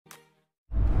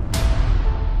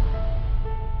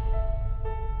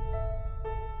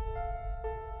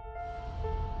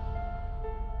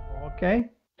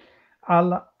Okay,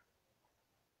 I'll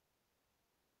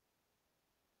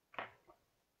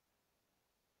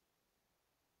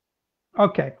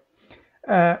okay.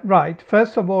 Right.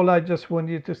 First of all, I just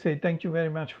wanted to say thank you very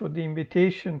much for the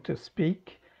invitation to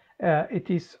speak. It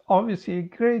is obviously a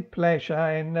great pleasure,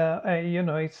 and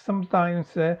it's sometimes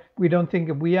we don't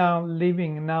think we are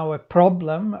living now a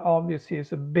problem. Obviously,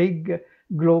 it's a big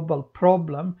global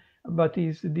problem, but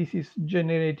this is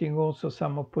generating also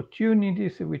some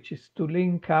opportunities, which is to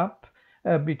link up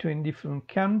between different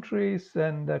countries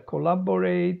and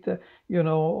collaborate.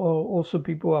 Also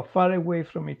people are far away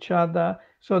from each other,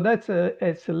 so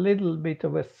it's a little bit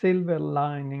of a silver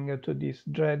lining to this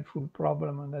dreadful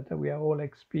problem that we are all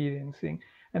experiencing.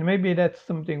 And maybe that's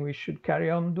something we should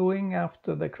carry on doing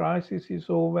after the crisis is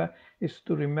over, is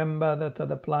to remember that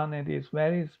the planet is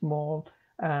very small,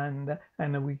 and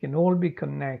we can all be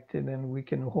connected, and we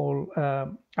can all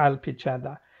help each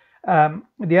other.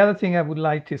 The other thing I would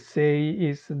like to say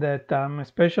is that I'm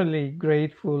especially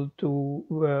grateful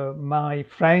to my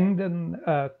friend and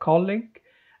colleague,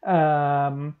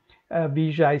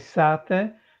 Vijay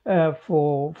Sate,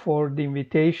 for the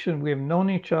invitation. We have known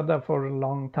each other for a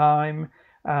long time,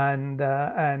 and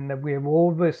we have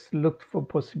always looked for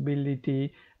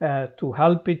possibility to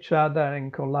help each other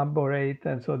and collaborate,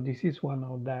 and so this is one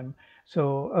of them.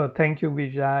 So thank you,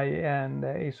 Vijay, and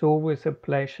it's always a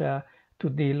pleasure to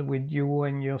deal with you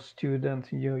and your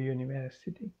students in your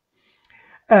university.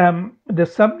 The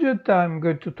subject I'm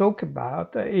going to talk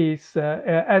about has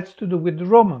to do with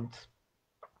Romans,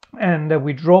 and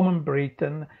with Roman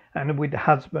Britain, and with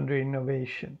husbandry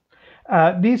innovation.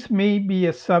 This may be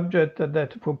a subject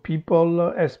that for people,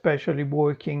 especially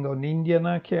working on Indian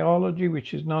archaeology,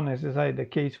 which is not necessarily the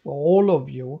case for all of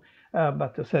you,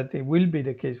 but certainly will be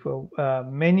the case for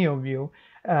many of you,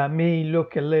 may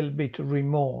look a little bit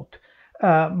remote.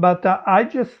 But I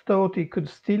just thought it could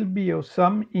still be of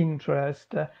some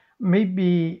interest,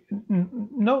 maybe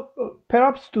no,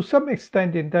 perhaps to some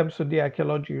extent in terms of the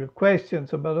archaeological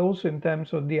questions, but also in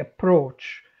terms of the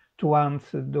approach to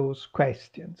answer those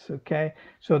questions. Okay,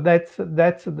 so that's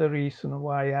the reason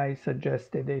why I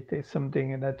suggested it is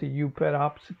something that you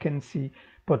perhaps can see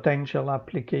potential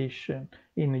application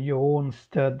in your own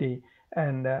study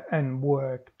and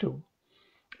work too.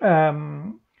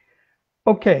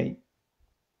 Okay,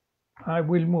 I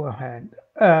will move ahead.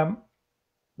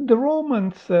 The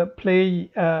Romans play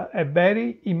a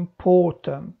very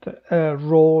important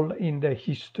role in the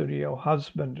history of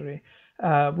husbandry,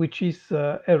 which is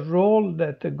a role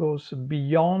that goes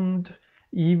beyond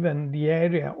even the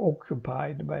area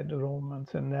occupied by the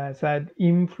Romans, and has had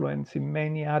influence in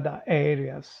many other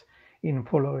areas in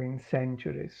following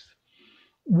centuries.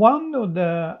 One of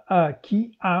the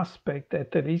key aspects,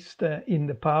 at least in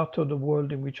the part of the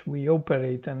world in which we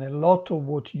operate, and a lot of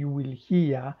what you will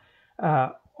hear,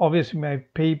 obviously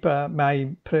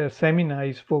my seminar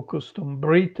is focused on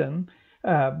Britain,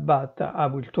 but I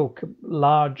will talk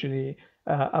largely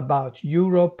about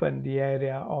Europe and the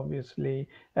area, obviously,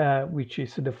 which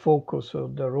is the focus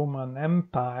of the Roman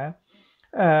Empire.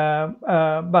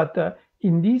 But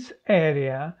in this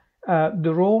area,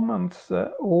 the Roman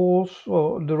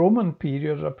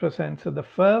period represents the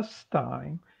first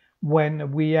time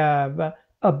when we have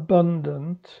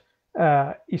abundant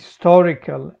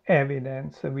historical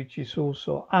evidence, which is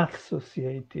also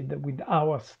associated with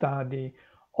our study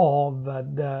of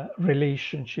the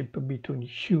relationship between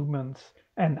humans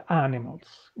and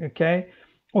animals. Okay,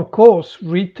 of course,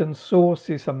 written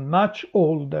sources are much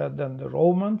older than the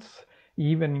Romans.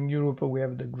 Even in Europe, we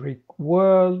have the Greek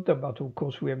world, but of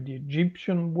course, we have the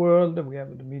Egyptian world, we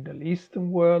have the Middle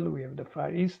Eastern world, we have the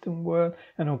Far Eastern world,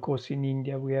 and of course, in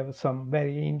India, we have some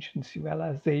very ancient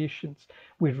civilizations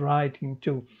with writing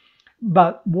too.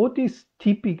 But what is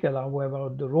typical, however,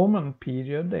 of the Roman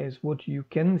period, is what you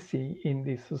can see in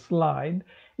this slide,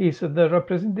 is the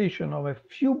representation of a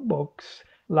few books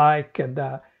like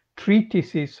the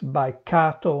treatises by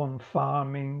Cato on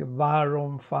farming, Varro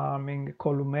on farming,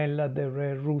 Columella de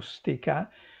Re Rustica,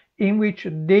 in which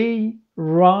they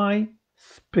write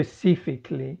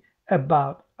specifically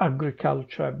about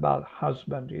agriculture, about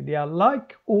husbandry. They are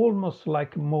almost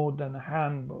like modern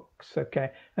handbooks,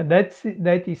 okay? And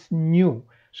that is new.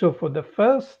 So for the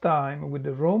first time with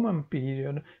the Roman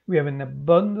period, we have an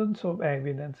abundance of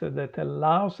evidence that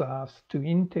allows us to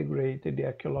integrate the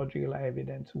archaeological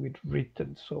evidence with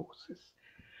written sources.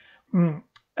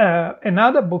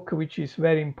 Another book which is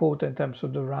very important in terms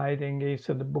of the writing is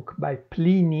the book by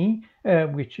Pliny,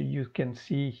 which you can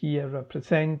see here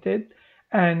represented.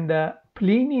 And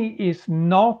Pliny is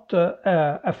not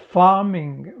a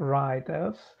farming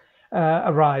writer,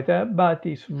 a writer, but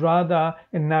is rather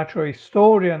a natural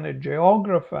historian, a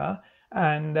geographer,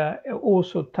 and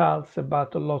also tells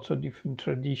about lots of different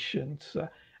traditions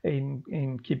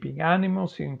in keeping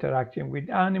animals, interacting with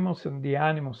animals, and the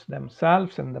animals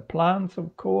themselves, and the plants,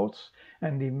 of course,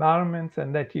 and the environments,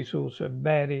 and that is also a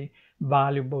very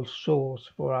valuable source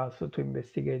for us to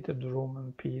investigate the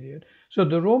Roman period. So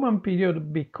the Roman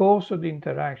period, because of the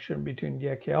interaction between the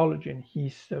archaeology and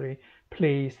history,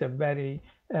 plays a very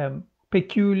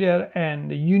peculiar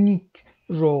and unique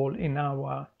role in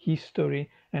our history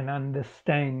and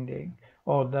understanding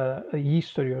of the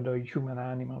history of the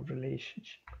human-animal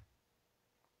relationship.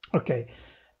 Okay,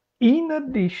 in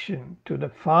addition to the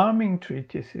farming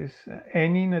treatises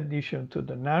and in addition to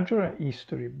the natural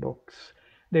history books,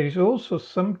 there is also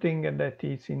something that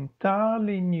is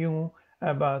entirely new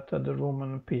about the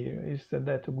Roman period, is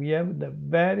that we have the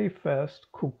very first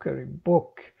cookery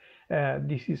book.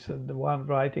 This is the one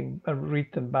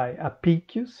written by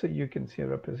Apicius. You can see a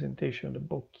representation of the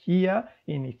book here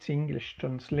in its English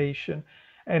translation.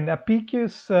 And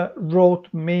Apicius wrote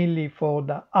mainly for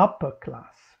the upper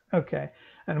class. Okay,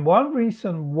 and one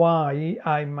reason why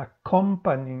I'm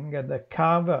accompanying the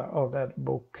cover of that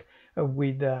book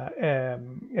with a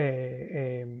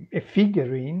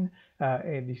figurine,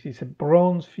 this is a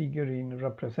bronze figurine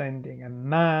representing a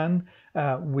man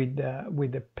with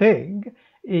a pig,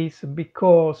 is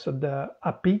because the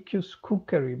Apicius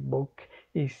cookery book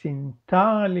is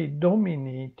entirely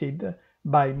dominated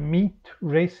by meat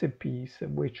recipes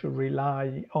which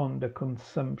rely on the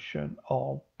consumption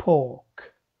of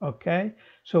pork. Okay,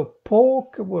 so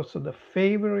pork was the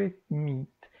favorite meat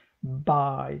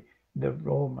by the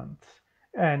Romans,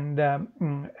 and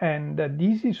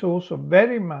this is also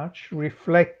very much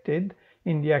reflected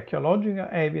in the archaeological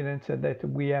evidence that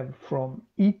we have from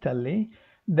Italy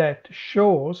that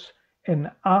shows an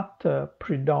utter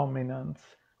predominance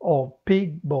of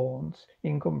pig bones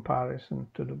in comparison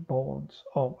to the bones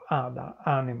of other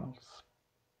animals.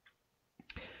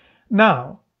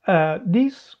 Now,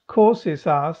 this causes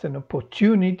us an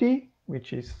opportunity,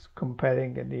 which is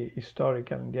comparing the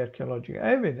historical and the archaeological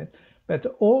evidence, but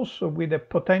also with a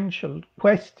potential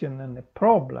question and a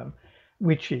problem,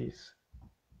 which is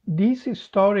these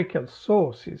historical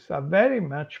sources are very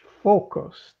much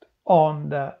focused on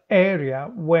the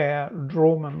area where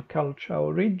Roman culture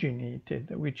originated,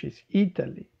 which is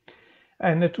Italy.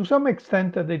 And to some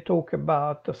extent, they talk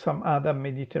about some other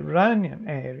Mediterranean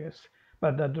areas,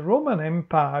 but that the Roman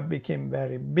Empire became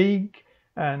very big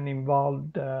and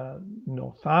involved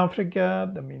North Africa,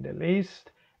 the Middle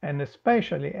East, and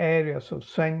especially areas of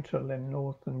Central and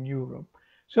Northern Europe.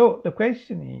 So the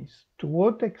question is, to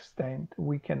what extent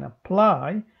we can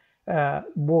apply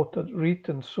what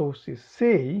written sources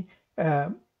say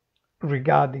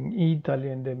regarding Italy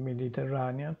and the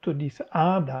Mediterranean to these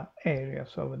other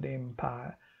areas of the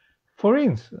empire. For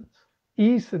instance,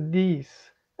 is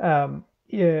this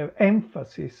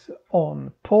emphasis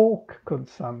on pork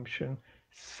consumption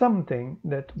something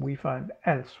that we find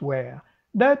elsewhere?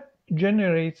 That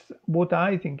generates what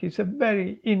I think is a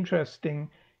very interesting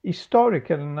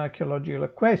historical and archaeological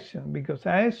question, because it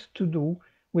has to do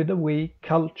with the way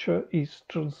culture is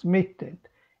transmitted.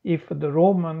 If the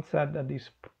Romans had this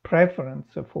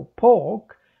preference for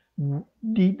pork,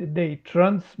 did they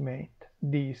transmit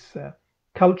this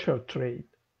cultural trait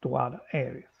to other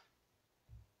areas?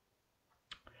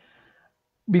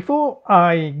 Before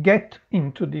I get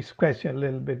into this question a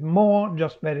little bit more,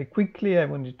 just very quickly, I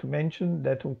wanted to mention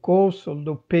that, of course,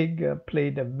 although pig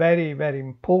played a very, very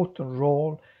important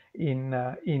role in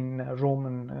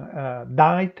Roman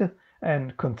diet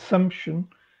and consumption,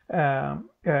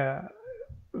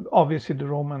 obviously the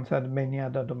Romans had many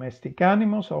other domestic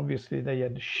animals. Obviously they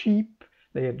had sheep,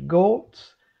 they had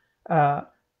goats.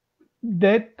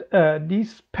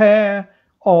 This pair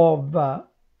of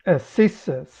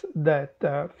scissors that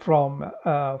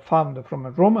found from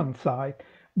a Roman site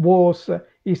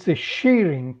is a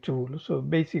shearing tool. So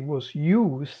basically was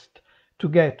used to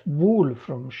get wool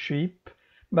from sheep,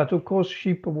 but of course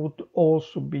sheep would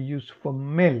also be used for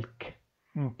milk.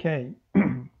 Okay.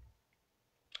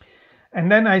 And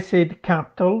then I said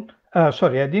cattle.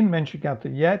 Sorry, I didn't mention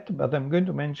cattle yet, but I'm going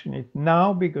to mention it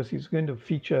now because it's going to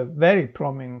feature very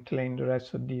prominently in the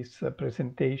rest of this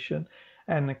presentation.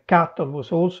 And cattle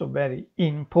was also very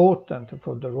important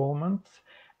for the Romans.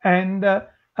 And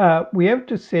we have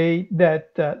to say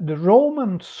that the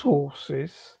Roman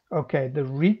sources, okay, the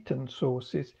written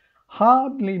sources,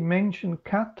 hardly mention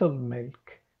cattle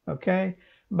milk, okay?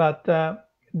 But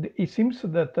it seems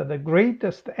that the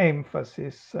greatest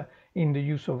emphasis in the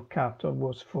use of cattle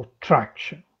was for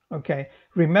traction. Okay,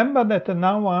 remember that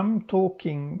now I'm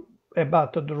talking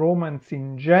about the Romans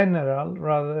in general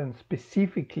rather than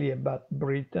specifically about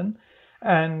Britain.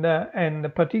 And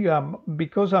particularly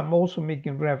because I'm also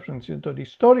making reference to the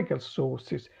historical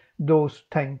sources, those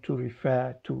tend to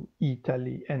refer to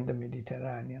Italy and the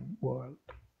Mediterranean world.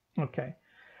 Okay.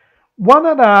 One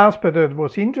other aspect that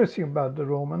was interesting about the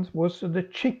Romans was the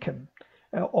chicken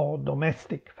or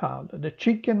domestic fowl. The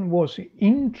chicken was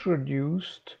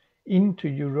introduced into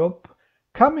Europe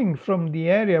coming from the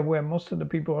area where most of the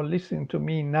people who are listening to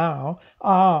me now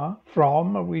are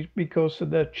from, because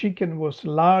the chicken was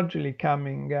largely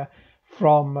coming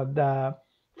from the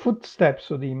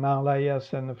footsteps of the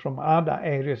Himalayas and from other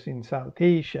areas in South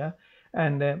Asia,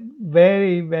 and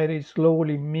very, very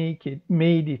slowly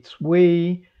made its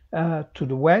way to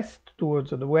the west,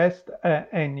 towards the west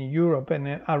and Europe,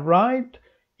 and arrived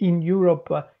in Europe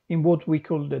in what we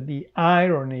call the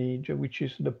Iron Age, which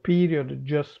is the period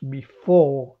just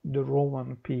before the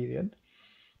Roman period.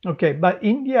 Okay, but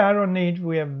in the Iron Age,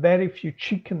 we have very few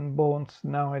chicken bones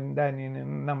now and then in a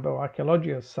number of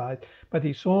archaeological sites, but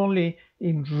it's only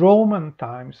in Roman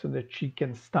times that the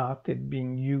chicken started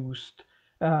being used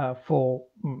for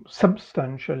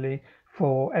substantially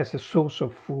for as a source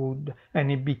of food,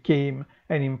 and it became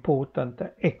an important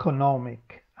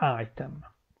economic item.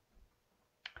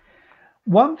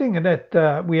 One thing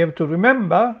that we have to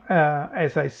remember,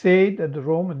 as I said, that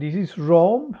this is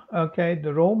Rome. Okay,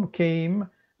 the Rome came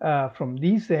from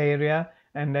this area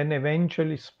and then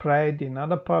eventually spread in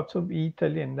other parts of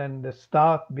Italy, and then they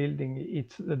start building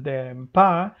their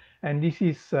empire. And this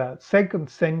is 2nd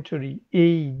century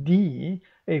AD,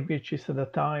 which is the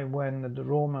time when the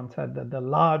Romans had the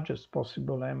largest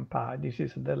possible empire. This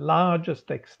is the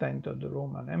largest extent of the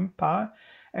Roman Empire.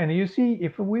 And you see,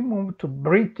 if we move to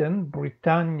Britain,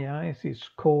 Britannia, as it's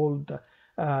called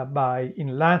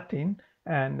in Latin,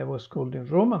 and it was called in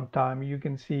Roman time, you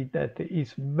can see that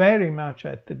it's very much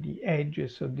at the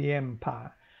edges of the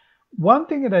empire. One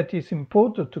thing that is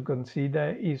important to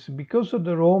consider is because of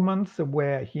the Romans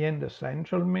were here in the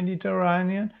central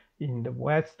Mediterranean, in the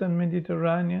western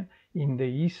Mediterranean, in the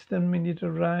eastern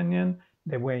Mediterranean,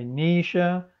 they were in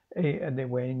Asia, they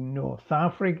were in North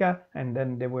Africa, and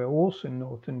then they were also in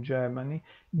northern Germany.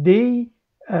 They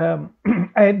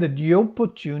had the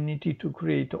opportunity to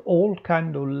create all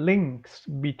kind of links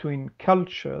between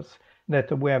cultures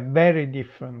that were very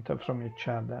different from each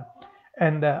other.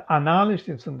 And the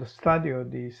analysis and the study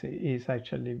of this is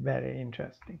actually very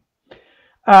interesting.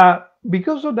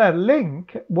 Because of that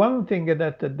link, one thing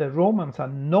that the Romans are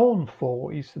known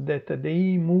for is that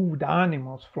they moved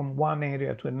animals from one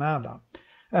area to another.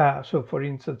 So, for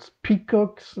instance,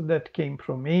 peacocks that came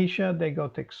from Asia, they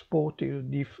got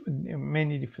exported in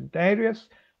many different areas.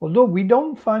 Although we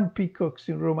don't find peacocks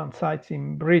in Roman sites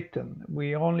in Britain,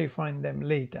 we only find them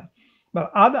later.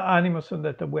 But other animals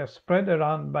that were spread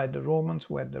around by the Romans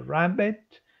were the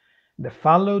rabbit, the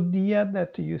fallow deer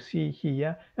that you see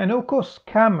here, and of course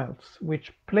camels,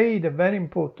 which played a very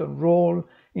important role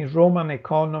in Roman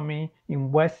economy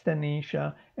in Western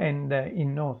Asia and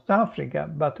in North Africa.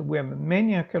 But we have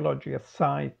many archaeological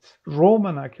sites,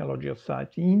 Roman archaeological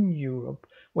sites in Europe,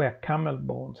 where camel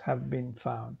bones have been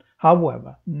found.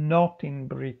 However, not in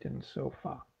Britain so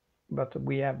far, but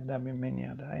we have them in many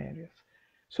other areas.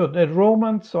 So the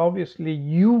Romans obviously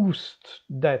used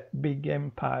that big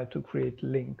empire to create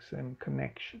links and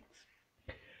connections.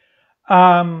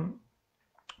 Now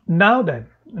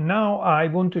I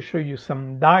want to show you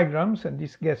some diagrams, and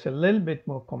this gets a little bit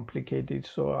more complicated,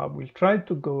 so I will try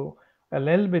to go a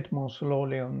little bit more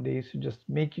slowly on this, just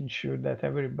making sure that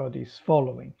everybody is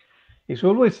following. It's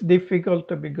always difficult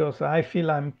because I feel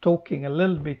I'm talking a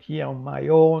little bit here on my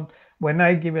own. When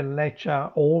I give a lecture, I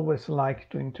always like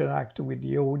to interact with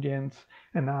the audience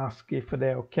and ask if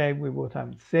they're okay with what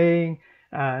I'm saying,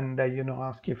 and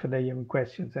ask if they have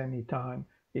questions anytime.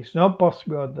 It's not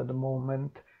possible at the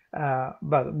moment,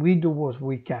 but we do what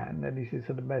we can, and this is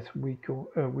the best we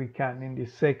can in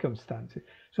these circumstances.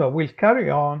 So we'll carry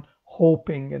on,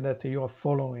 hoping that you are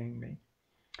following me.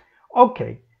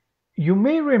 Okay. You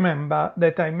may remember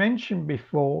that I mentioned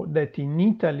before that in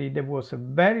Italy there was a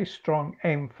very strong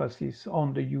emphasis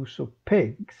on the use of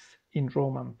pigs in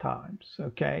Roman times,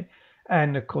 okay,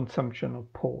 and the consumption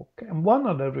of pork. And one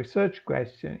of the research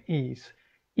questions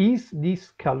was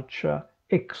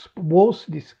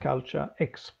this culture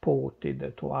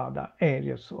exported to other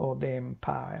areas of the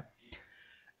empire?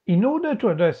 In order to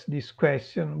address this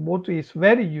question, what is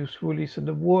very useful is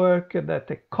the work that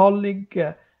a colleague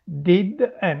did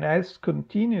and has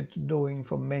continued doing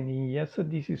for many years. So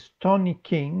this is Tony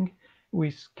King, who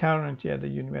is currently at the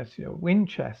University of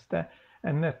Winchester.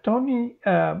 And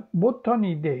what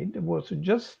Tony did was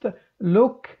just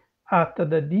look at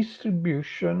the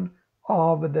distribution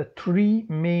of the three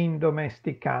main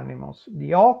domestic animals,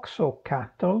 the ox or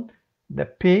cattle, the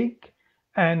pig,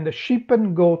 and the sheep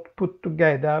and goat put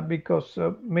together, because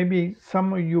maybe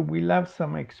some of you will have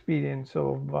some experience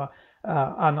of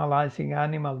analyzing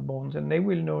animal bones, and they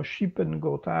will know sheep and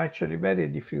goat are actually very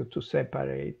difficult to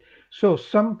separate. So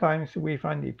sometimes we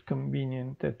find it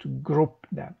convenient to group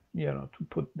them, to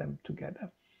put them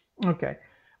together. Okay.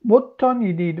 What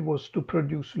Tony did was to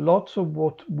produce lots of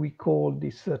what we call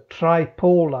these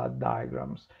tripolar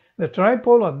diagrams. The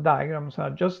tripolar diagrams are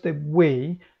just a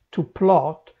way to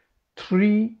plot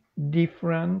three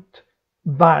different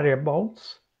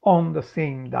variables on the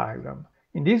same diagram.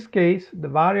 In this case, the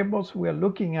variables we are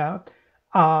looking at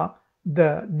are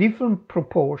the different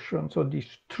proportions of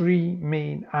these three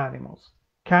main animals: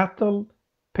 cattle,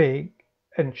 pig,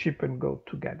 and sheep and goat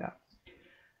together.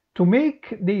 To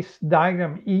make this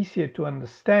diagram easier to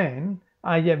understand,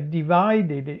 I have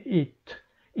divided it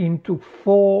into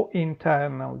four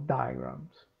internal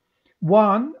diagrams.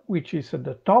 One, which is at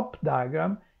the top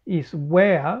diagram, is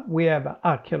where we have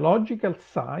archaeological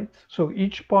sites. So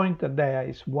each point there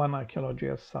is one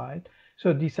archaeological site.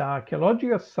 So these are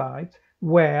archaeological sites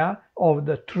where, of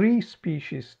the three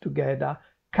species together,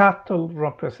 cattle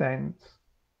represents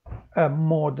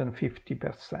more than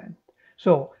 50%.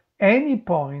 So any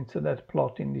point that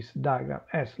plot in this diagram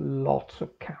has lots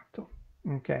of cattle.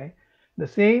 Okay, the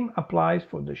same applies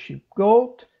for the sheep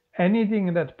goat.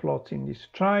 Anything that plots in this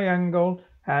triangle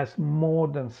has more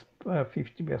than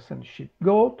 50% sheep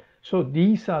goat. So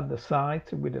these are the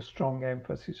sites with a strong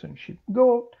emphasis on sheep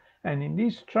goat. And in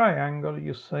this triangle,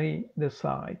 you see the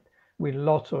site with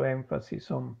lots of emphasis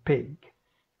on pig.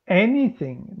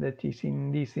 Anything that is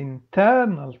in this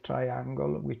internal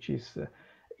triangle, which is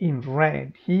in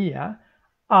red here,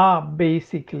 are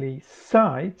basically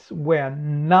sites where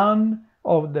none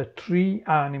of the three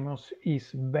animals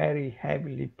is very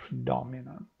heavily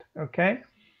predominant. Okay,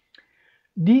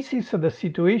 this is the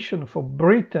situation for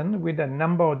Britain with a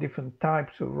number of different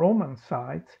types of Roman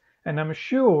sites, and I'm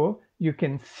sure you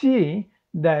can see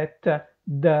that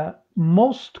the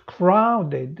most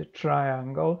crowded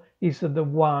triangle is the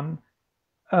one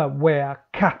where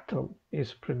cattle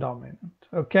is predominant.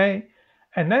 Okay,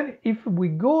 and then if we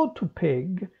go to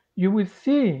pig, you will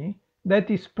see that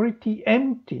it's pretty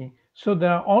empty. So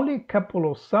there are only a couple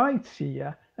of sites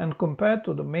here, and compared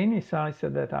to the many sites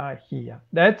that are here.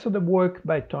 That's the work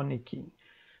by Tony King.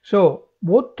 So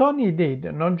what Tony did,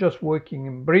 not just working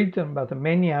in Britain, but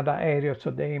many other areas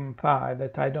of the empire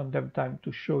that I don't have time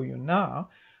to show you now,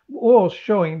 was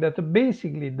showing that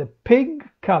basically the pig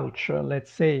culture,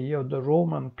 let's say, of the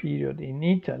Roman period in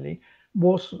Italy,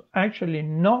 was actually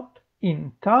not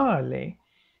entirely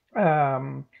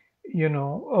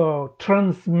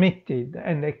transmitted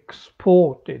and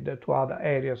exported to other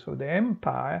areas of the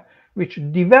empire, which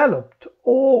developed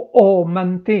or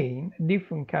maintained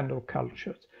different kind of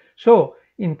cultures. So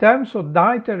in terms of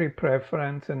dietary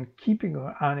preference and keeping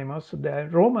of animals, the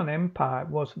Roman Empire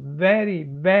was very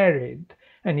varied,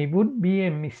 and it would be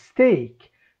a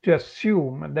mistake to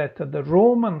assume that the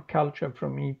Roman culture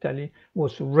from Italy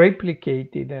was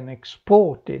replicated and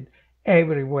exported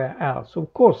everywhere else.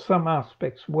 Of course, some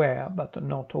aspects were, but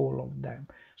not all of them.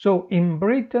 So in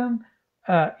Britain,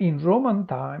 in Roman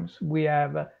times, we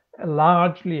have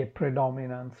largely a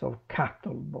predominance of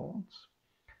cattle bones.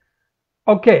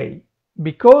 Okay,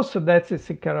 because that's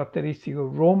a characteristic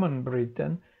of Roman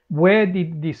Britain, where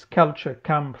did this culture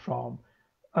come from?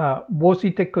 Was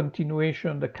it a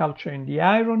continuation of the culture in the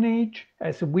Iron Age?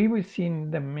 As we will see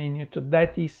in a minute,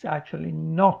 that is actually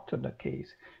not the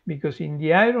case, because in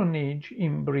the Iron Age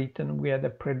in Britain we had a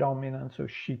predominance of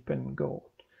sheep and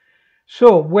goat.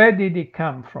 So where did it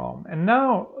come from? And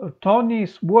now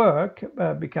Tony's work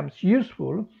becomes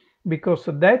useful, because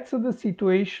that's the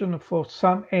situation for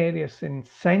some areas in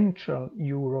Central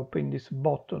Europe in this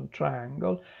bottom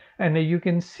triangle. And you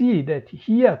can see that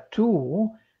here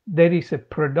too there is a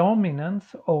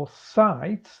predominance of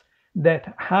sites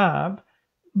that have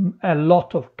a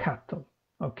lot of cattle.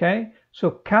 Okay,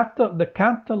 so the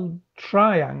cattle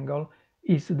triangle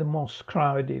is the most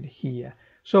crowded here.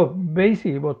 So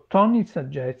basically what Tony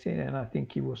suggested, and I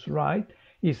think he was right,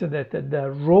 is that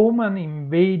the Roman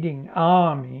invading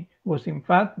army was in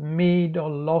fact made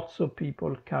of lots of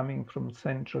people coming from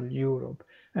Central Europe,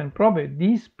 and probably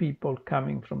these people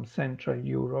coming from Central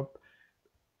Europe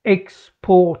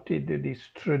exported this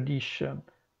tradition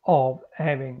of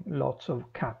having lots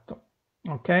of cattle.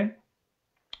 Okay,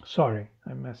 sorry,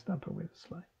 I messed up with the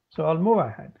slide, so I'll move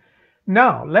ahead.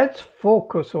 Now let's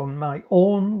focus on my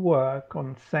own work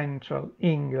on Central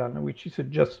England, which is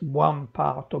just one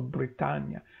part of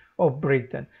Britannia. of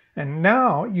Britain. And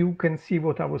now you can see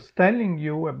what I was telling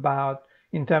you about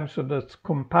in terms of the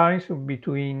comparison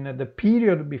between the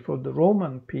period before the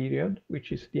Roman period,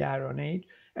 which is the Iron Age,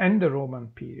 and the Roman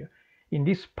period. In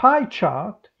this pie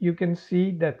chart, you can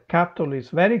see that cattle is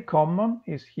very common,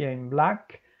 is here in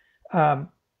black.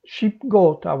 Sheep,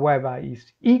 goat, however,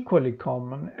 is equally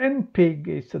common, and pig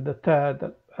is the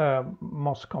third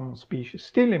most common species.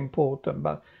 Still important,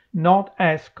 but not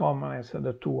as common as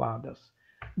the two others.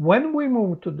 When we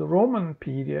move to the Roman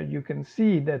period, you can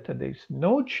see that there is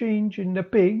no change in the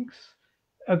pigs.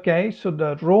 Okay, so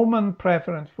the Roman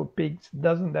preference for pigs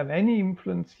doesn't have any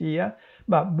influence here,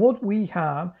 but what we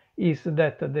have is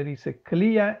that there is a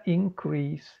clear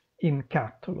increase in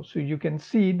cattle. So you can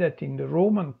see that in the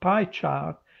Roman pie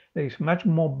chart, there is much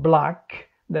more black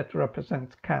that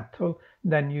represents cattle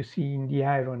than you see in the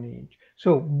Iron Age.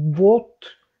 So what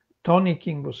Tony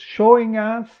King was showing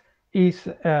us is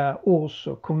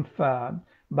also confirmed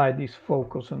by this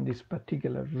focus on this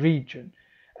particular region.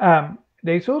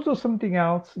 There is also something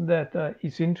else that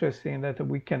is interesting that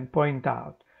we can point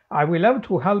out. I will have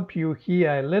to help you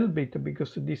here a little bit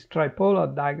because these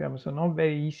tripolar diagrams are not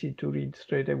very easy to read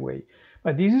straight away.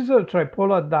 But this is a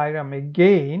tripolar diagram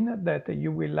again that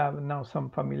you will have now some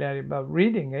familiarity about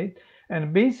reading it.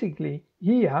 And basically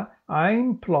here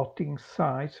I'm plotting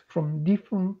sites from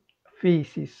different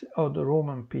phases of the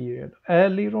Roman period,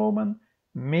 early Roman,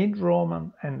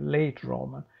 mid-Roman, and late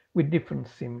Roman, with different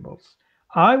symbols.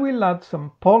 I will add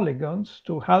some polygons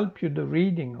to help you the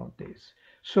reading of this.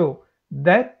 So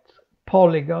that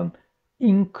polygon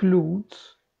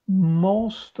includes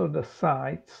most of the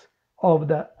sites of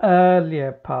the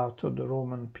earlier part of the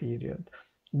Roman period.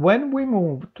 When we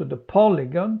move to the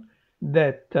polygon,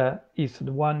 that is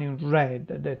the one in red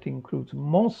that includes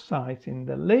most sites in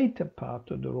the later part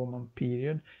of the Roman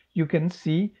period, you can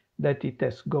see that it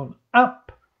has gone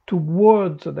up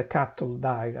towards the cattle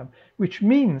diagram, which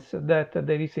means that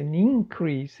there is an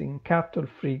increase in cattle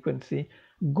frequency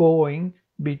going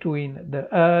between the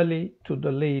early to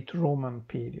the late Roman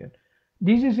period.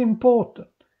 This is important.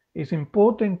 It's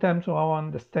important in terms of our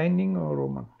understanding of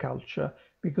Roman culture,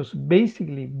 because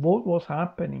basically what was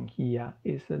happening here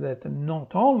is that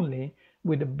not only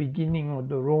with the beginning of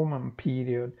the Roman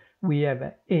period we have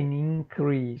an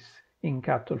increase in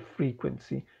cattle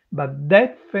frequency, but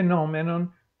that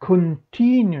phenomenon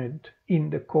continued in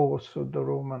the course of the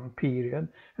Roman period.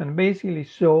 And basically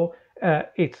so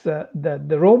it's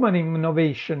the Roman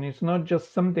innovation is not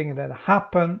just something that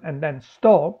happened and then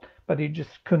stopped, but it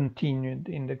just continued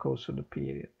in the course of the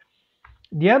period.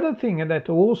 The other thing that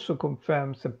also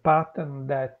confirms a pattern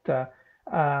that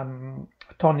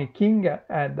Tony King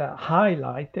had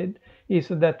highlighted is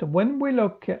that when we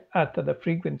look at the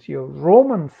frequency of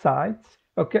Roman sites,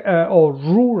 okay, or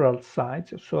rural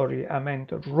sites, sorry, I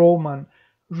meant Roman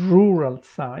rural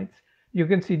sites, you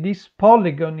can see this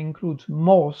polygon includes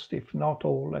most, if not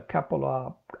all, a couple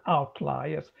of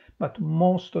outliers, but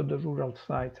most of the rural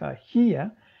sites are here.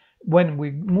 When we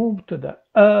move to the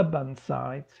urban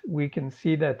sites, we can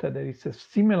see that there is a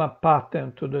similar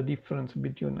pattern to the difference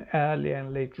between early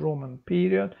and late Roman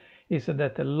period, is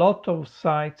that a lot of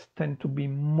sites tend to be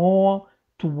more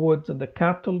towards the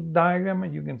cattle diagram.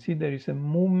 And you can see there is a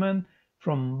movement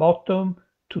from bottom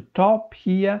to top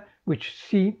here,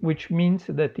 which means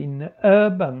that in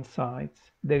urban sites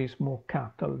there is more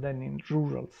cattle than in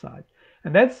rural sites.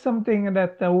 And that's something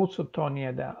that also Tony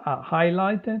had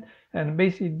highlighted. And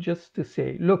basically just to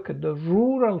say, look, the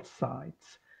rural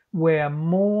sites were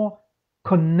more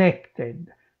connected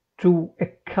to a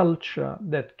culture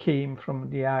that came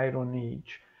from the Iron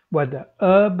Age, where the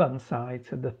urban sites,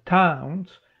 the towns,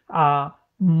 are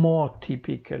more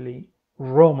typically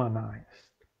Romanized.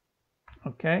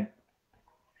 Okay?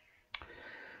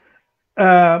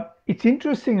 It's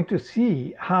interesting to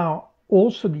see how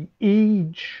also the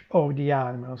age of the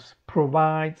animals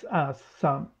provides us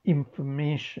some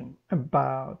information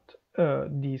about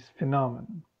this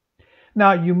phenomenon.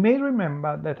 Now, you may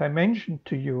remember that I mentioned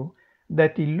to you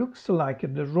that it looks like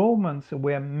the Romans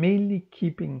were mainly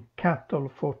keeping cattle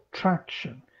for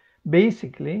traction.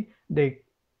 Basically,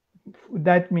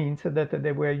 that means that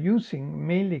they were using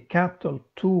mainly cattle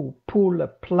to pull a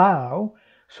plow,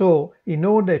 so in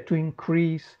order to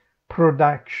increase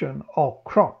production of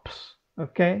crops.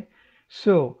 Okay,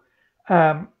 so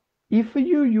if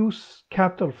you use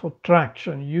cattle for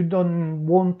traction, you don't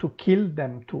want to kill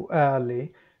them too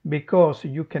early because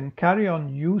you can carry on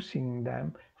using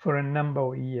them for a number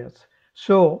of years.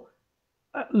 So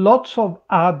lots of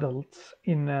adults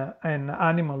in an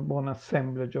animal-born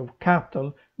assemblage of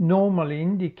cattle normally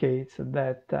indicates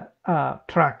that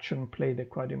traction played a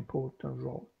quite important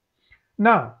role.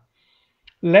 Now,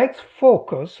 let's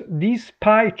focus. This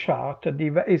pie chart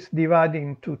is divided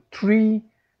into three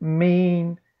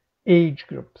main age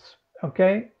groups.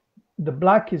 Okay, the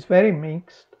black is very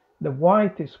mixed, the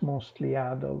white is mostly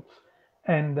adults,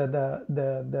 and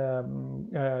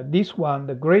this one,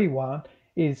 the gray one,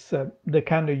 is the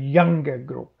kind of younger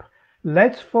group.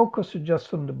 Let's focus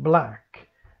just on the black.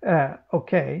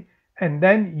 Okay, and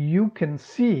then you can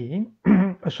see,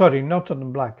 sorry, not on the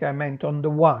black, I meant on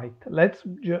the white. Let's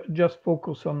just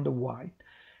focus on the white.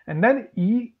 And then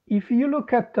if you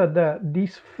look at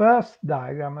this first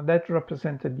diagram that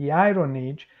represented the Iron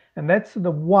Age, and that's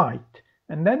the white,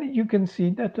 and then you can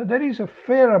see that there is a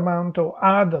fair amount of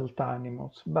adult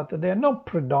animals, but they're not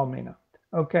predominant,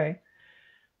 okay?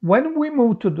 When we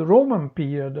move to the Roman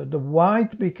period, the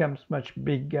white becomes much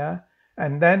bigger,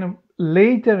 and then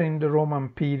later in the Roman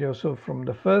period, so from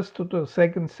the 1st to the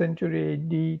 2nd century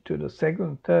AD to the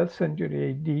 2nd, 3rd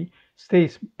century AD,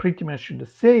 stays pretty much the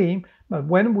same, but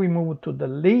when we move to the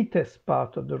latest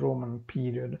part of the Roman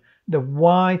period, the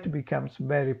white becomes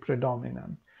very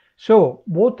predominant. So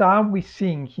what are we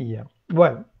seeing here?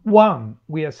 Well, one,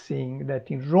 we are seeing that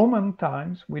in Roman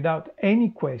times, without any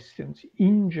questions,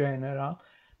 in general,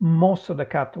 most of the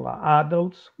cattle are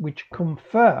adults, which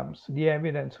confirms the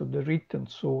evidence of the written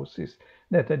sources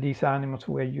that these animals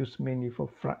were used mainly for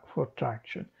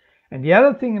traction. And the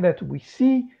other thing that we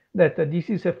see that this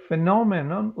is a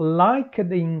phenomenon like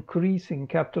the increase in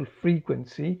cattle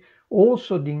frequency,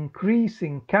 also the increase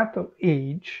in cattle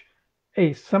age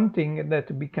is something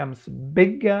that becomes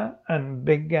bigger and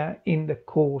bigger in the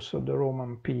course of the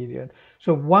Roman period.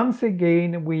 So once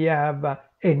again, we have an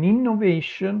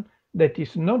innovation that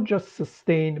is not just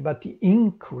sustained but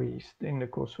increased in the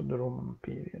course of the Roman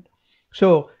period.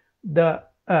 So the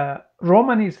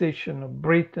Romanization of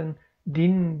Britain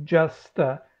didn't just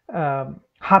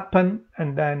happen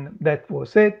and then that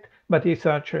was it, but it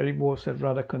actually was a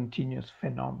rather continuous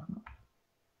phenomenon.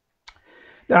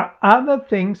 There are other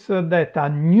things that are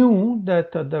new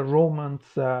that the Romans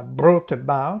brought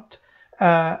about.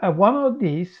 One of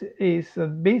these is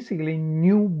basically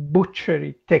new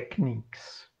butchery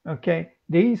techniques. Okay,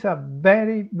 these are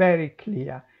very, very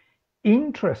clear.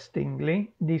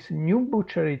 Interestingly, these new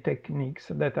butchery techniques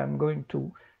that I'm going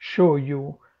to show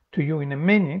you to you in a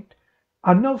minute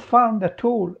are not found at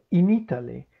all in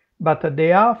Italy, but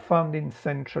they are found in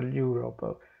Central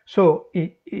Europe. So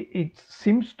it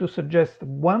seems to suggest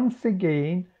once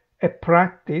again a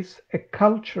practice, a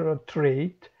cultural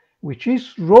trait, which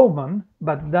is Roman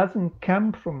but doesn't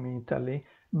come from Italy,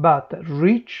 but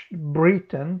reached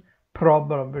Britain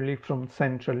probably from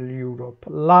Central Europe,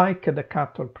 like the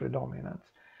cattle predominance.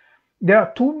 There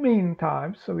are two main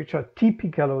types which are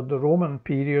typical of the Roman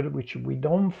period, which we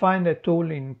don't find at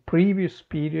all in previous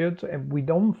periods and we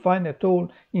don't find at all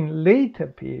in later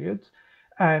periods.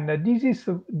 And this is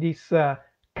this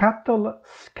cattle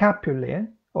scapulae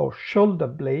or shoulder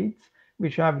blades,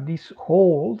 which have these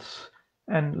holes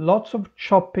and lots of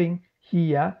chopping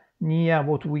here near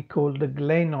what we call the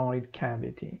glenoid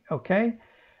cavity. Okay,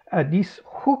 these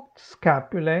hooked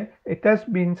scapulae, it has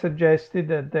been suggested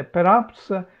that they perhaps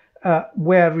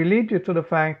were related to the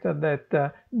fact that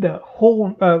the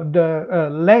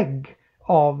leg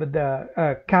of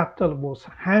the cattle was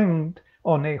hanged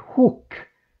on a hook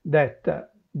that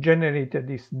generated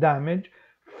this damage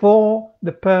for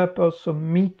the purpose of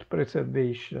meat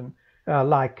preservation,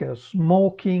 like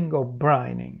smoking or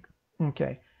brining.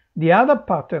 Okay. The other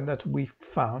pattern that we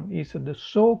found is the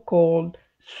so-called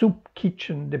soup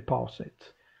kitchen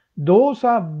deposits. Those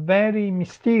are very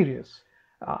mysterious.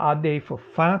 Are they for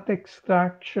fat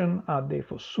extraction? Are they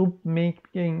for soup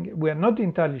making? We are not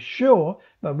entirely sure,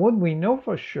 but what we know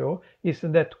for sure is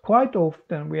that quite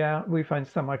often we find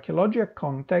some archaeological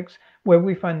contexts where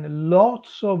we find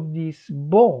lots of these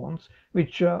bones,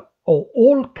 which are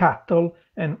all cattle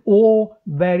and all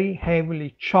very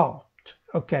heavily chopped.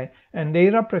 Okay, and they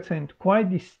represent quite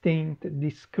distinct,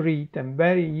 discrete, and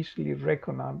very easily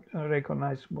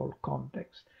recognizable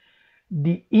context.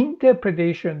 The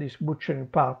interpretation of these butchering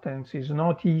patterns is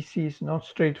not easy, it's not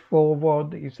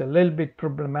straightforward, it's a little bit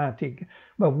problematic.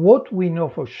 But what we know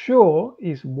for sure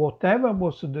is whatever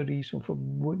was the reason for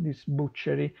this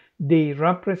butchery, they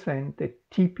represent a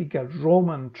typical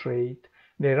Roman trait.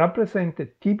 They represent a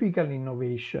typical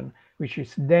innovation, which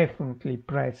is definitely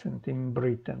present in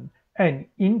Britain and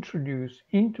introduced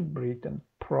into Britain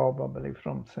probably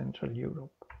from Central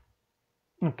Europe.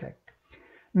 Okay,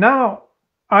 now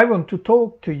I want to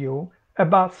talk to you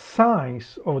about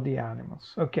size of the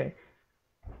animals. Okay,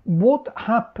 what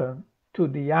happened to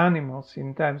the animals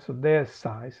in terms of their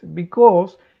size?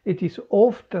 Because it is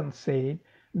often said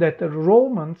that the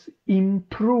Romans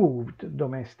improved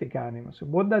domestic animals.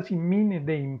 What does it mean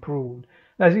they improved?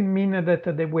 Does it mean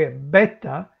that they were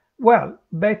better? Well,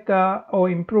 better or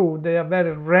improved, they are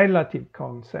very relative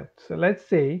concepts. Let's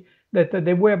say that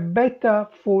they were better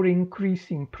for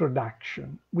increasing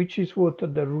production, which is what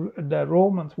the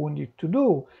Romans wanted to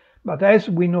do. But as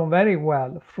we know very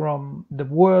well from the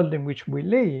world in which we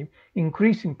live,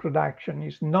 increasing production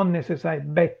is not necessarily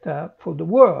better for the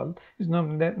world, it's not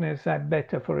necessarily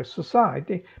better for a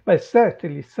society, but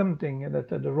certainly something that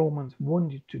the Romans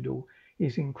wanted to do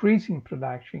is increasing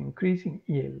production, increasing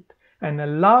yield. And a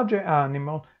larger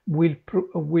animal will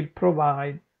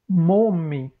provide more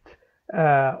meat,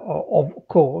 of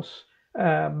course,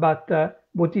 but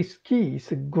what is key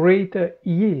is a greater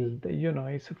yield.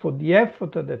 It's for the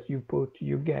effort that you put,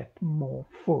 you get more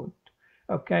food.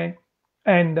 Okay,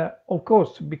 and of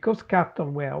course, because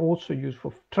cattle were also used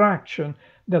for traction,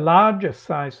 the larger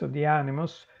size of the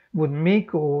animals would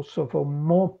make also for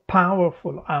more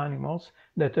powerful animals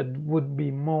that would be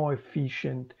more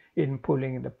efficient in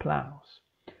pulling the plows.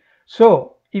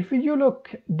 So if you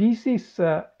look, this is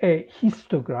a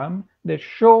histogram that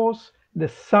shows the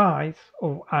size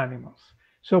of animals.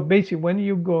 So basically, when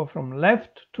you go from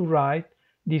left to right,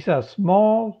 these are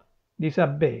small, these are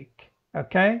big.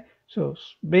 Okay, so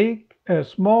big,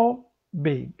 small,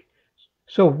 big.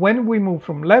 So when we move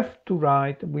from left to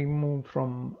right, we move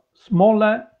from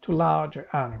smaller to larger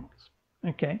animals.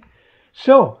 Okay,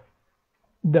 so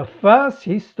the first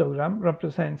histogram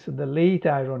represents the late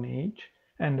Iron Age,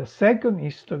 and the second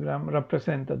histogram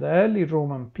represents the early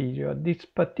Roman period. This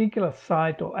particular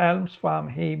site of Elms Farm,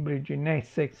 Heybridge in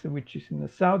Essex, which is in the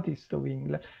southeast of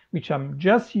England, which I'm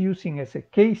just using as a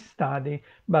case study,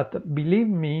 but believe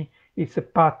me, it's a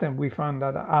pattern we found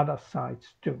at other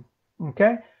sites too.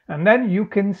 Okay, and then you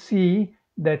can see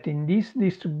that in this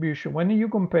distribution, when you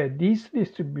compare this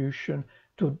distribution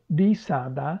to this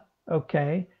other,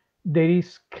 okay, there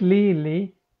is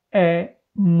clearly a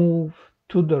move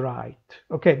to the right.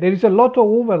 Okay, there is a lot of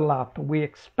overlap. We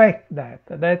expect that.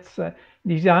 That's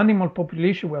this animal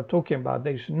population we are talking about.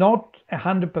 There is not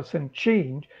 100%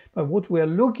 change, but what we are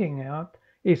looking at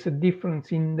is a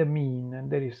difference in the mean, and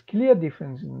there is clear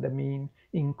difference in the mean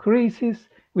increases,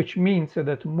 which means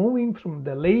that moving from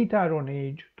the late Iron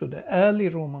Age to the early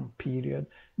Roman period,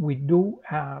 we do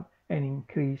have an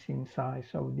increase in size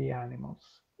of the animals.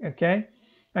 Okay,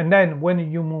 and then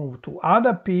when you move to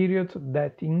other periods,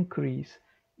 that increase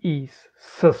is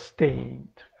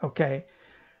sustained. Okay,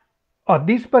 at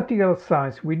this particular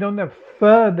size, we don't have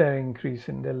further increase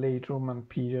in the late Roman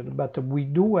period, but we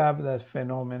do have that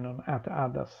phenomenon at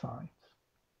other sites.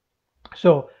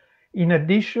 So in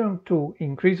addition to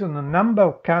increasing the number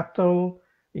of cattle,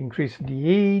 increase the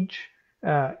age,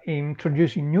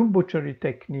 introducing new butchery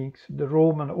techniques, the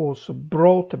Roman also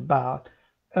brought about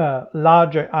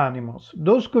larger animals.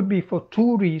 Those could be for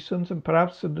two reasons, and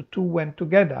perhaps the two went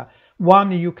together.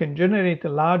 One, you can generate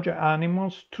larger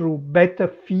animals through better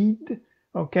feed,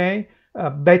 okay,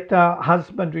 better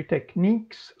husbandry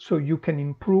techniques, so you can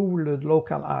improve the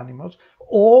local animals,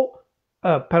 or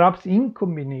perhaps in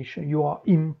combination, you are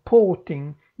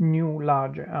importing new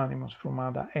larger animals from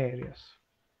other areas.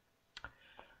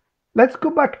 Let's go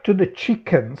back to the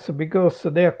chickens, because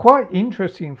they are quite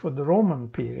interesting for the Roman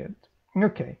period.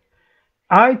 Okay,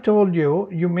 I told you,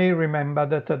 you may remember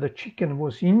that the chicken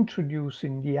was introduced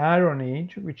in the Iron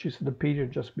Age, which is the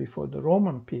period just before the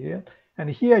Roman period. And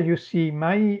here you see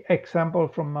my example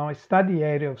from my study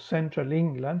area of Central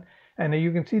England. And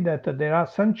you can see that there are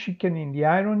some chicken in the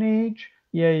Iron Age.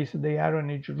 Here is the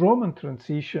Iron Age Roman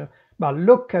transition. But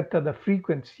look at the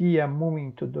frequency here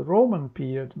moving to the Roman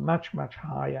period, much, much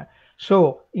higher.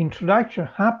 So introduction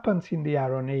happens in the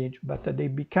Iron Age, but they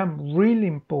become really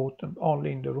important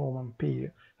only in the Roman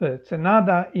period. So it's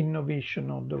another innovation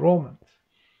of the Romans.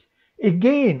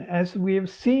 Again, as we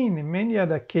have seen in many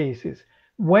other cases,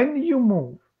 when you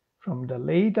move from the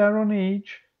late Iron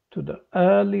Age to the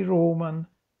early Roman,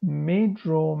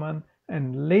 mid-Roman,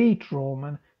 and late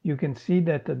Roman, you can see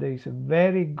that there is a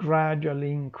very gradual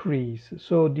increase.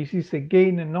 So this is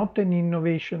again not an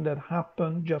innovation that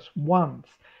happened just once.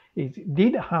 It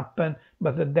did happen,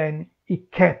 but then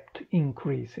it kept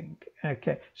increasing.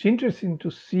 Okay, it's interesting to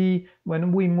see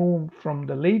when we move from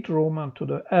the late Roman to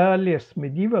the earliest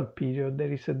medieval period,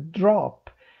 there is a drop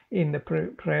in the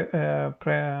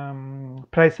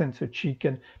presence of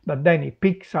chicken, but then it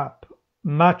picks up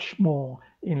much more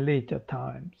in later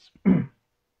times.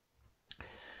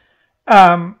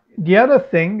 The other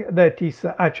thing that is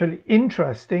actually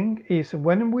interesting is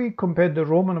when we compare the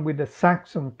Roman with the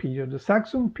Saxon period. The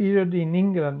Saxon period in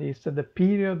England is the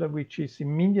period which is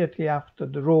immediately after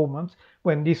the Romans,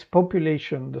 when this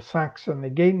population, the Saxon,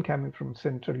 again coming from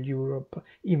Central Europe,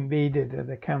 invaded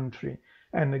the country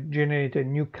and generated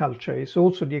new culture. It's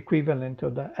also the equivalent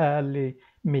of the early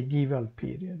medieval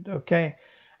period. Okay,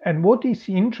 and what is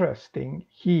interesting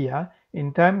here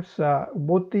in terms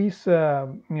what is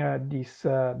this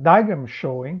diagram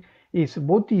showing is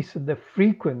what is the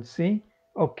frequency,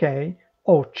 okay,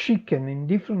 of chicken in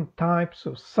different types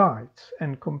of sites,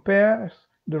 and compares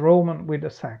the Roman with the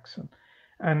Saxon.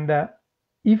 And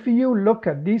if you look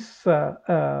at this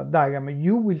diagram,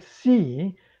 you will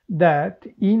see that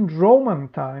in Roman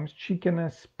times chicken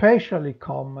is especially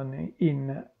common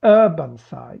in urban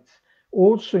sites,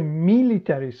 also in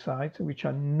military sites which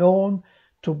are known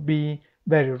to be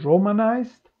very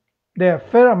Romanized. There are a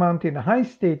fair amount in high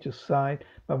status sites,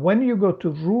 but when you go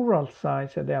to rural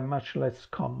sites, they are much less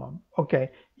common. Okay,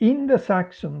 in the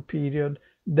Saxon period,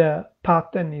 the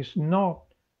pattern is not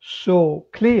so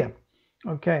clear.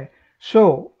 Okay,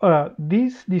 so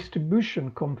this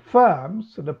distribution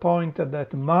confirms the point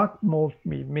that Mark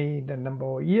Maltby made a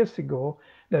number of years ago,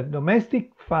 that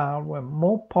domestic fowl were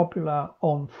more popular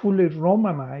on fully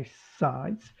Romanized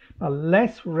sites, but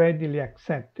less readily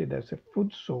accepted as a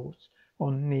food source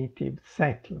on native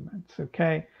settlements.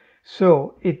 Okay,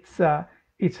 so it's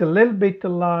a little bit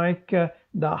like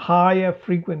the higher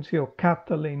frequency of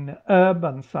cattle in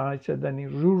urban sites than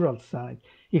in rural sites.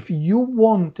 If you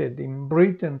wanted in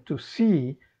Britain to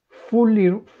see full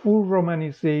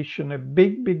Romanization, a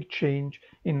big change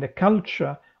in the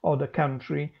culture of the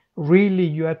country, really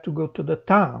you had to go to the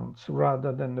towns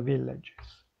rather than the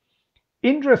villages.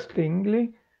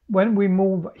 Interestingly, when we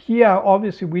move here,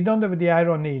 obviously we don't have the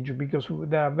Iron Age because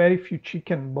there are very few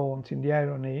chicken bones in the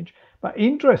Iron Age. But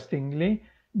interestingly,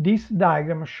 this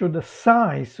diagram shows the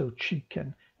size of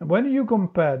chicken. And when you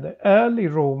compare the early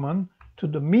Roman to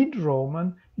the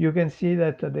mid-Roman, you can see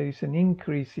that there is an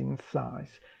increase in size.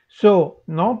 So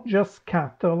not just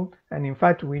cattle, and in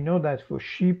fact we know that for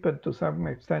sheep and to some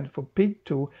extent for pig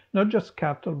too, not just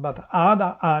cattle, but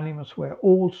other animals were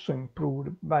also improved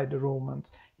by the Romans,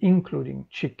 including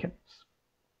chickens.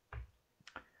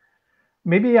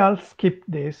 Maybe I'll skip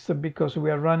this because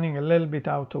we are running a little bit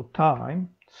out of time.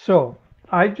 So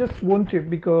I just want to,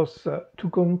 because to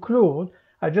conclude,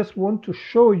 I just want to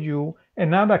show you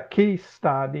another case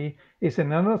study. Is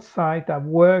another site I've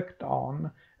worked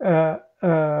on,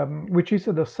 which is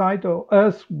the site of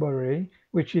Husbandry,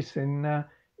 which is in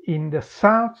the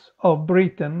south of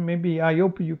Britain. Maybe I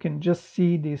hope you can just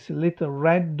see this little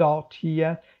red dot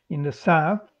here in the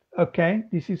south. Okay,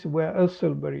 this is where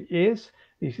Husbandry is.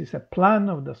 This is a plan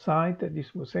of the site.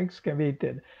 This was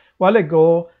excavated a while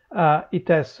ago. It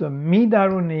has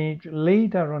mid-Iron Age,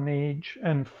 late Iron Age,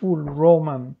 and full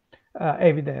Roman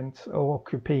evidence of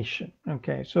occupation.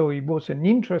 Okay, so it was an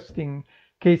interesting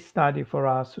case study for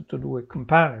us to do a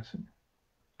comparison.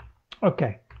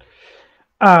 Okay,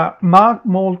 Mark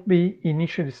Maltby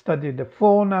initially studied the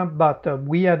fauna, but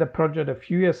we had a project a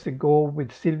few years ago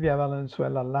with Silvia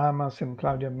Valenzuela Lamas and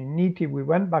Claudia Minniti. We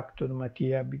went back to the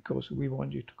material because we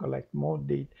wanted to collect more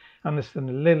data, understand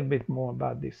a little bit more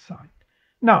about this site.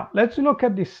 Now, let's look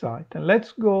at this site and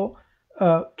let's go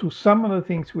to some of the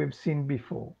things we've seen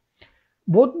before.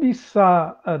 What this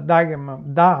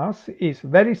diagram does is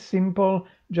very simple,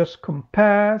 just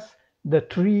compares the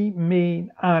three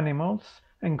main animals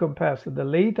and compares the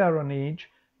late Iron Age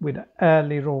with the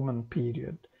early Roman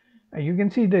period. And you can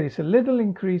see there is a little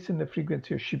increase in the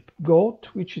frequency of sheep-goat,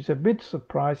 which is a bit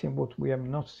surprising, what we have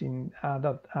not seen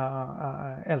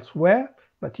elsewhere,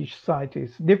 but each site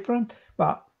is different.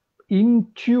 But in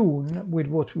tune with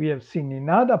what we have seen in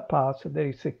other parts, there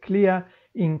is a clear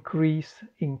increase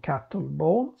in cattle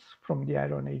bones from the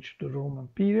Iron Age to Roman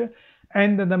period,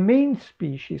 and the main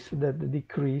species that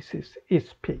decreases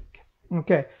is pig.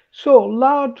 Okay, so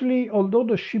largely, although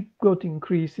the sheep-goat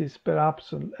increase is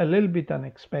perhaps a little bit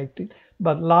unexpected,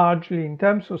 but largely in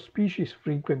terms of species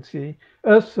frequency,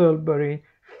 Husbandry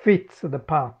fits the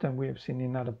pattern we have seen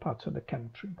in other parts of the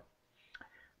country.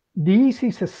 This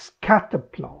is a scatter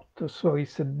plot, so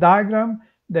it's a diagram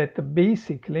that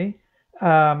basically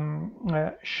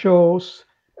shows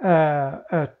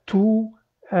two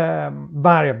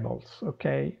variables,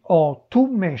 okay, or two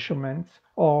measurements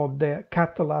of the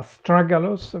cattle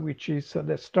astragalus, which is the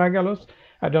astragalus.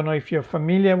 I don't know if you're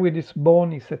familiar with this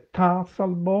bone. It's a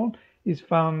tarsal bone. It's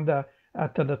found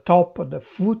at the top of the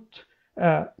foot.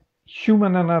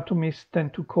 Human anatomists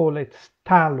tend to call it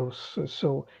talus,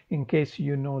 so in case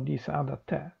you know this other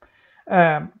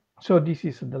term. So this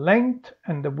is the length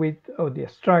and the width of the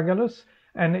astragalus.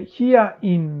 And here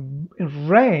in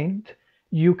red,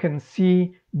 you can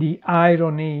see the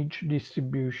Iron Age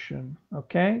distribution.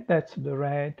 Okay, that's the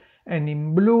red. And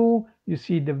in blue, you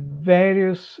see the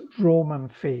various Roman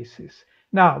phases.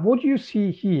 Now, what you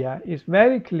see here is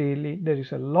very clearly there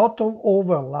is a lot of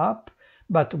overlap,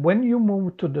 but when you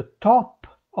move to the top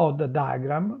of the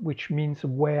diagram, which means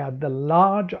where the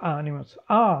large animals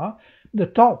are, the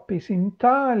top is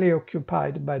entirely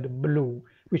occupied by the blue,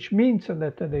 which means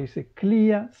that there is a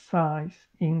clear size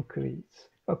increase.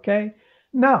 Okay.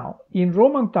 Now, in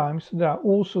Roman times, there are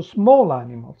also small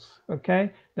animals.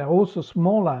 Okay, there are also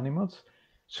small animals.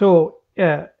 So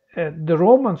the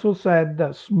Romans also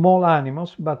had small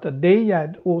animals, but they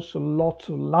had also lots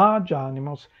of large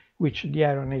animals, which the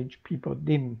Iron Age people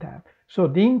didn't have. So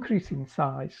the increase in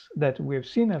size that we have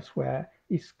seen elsewhere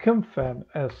is confirmed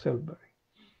elsewhere.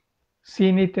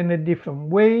 Seeing it in a different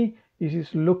way, this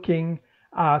is looking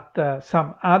at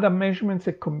some other measurements,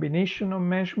 a combination of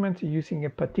measurements using a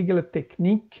particular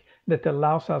technique that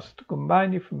allows us to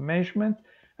combine different measurements.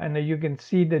 And you can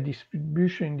see the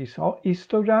distribution in this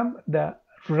histogram. The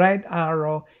red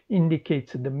arrow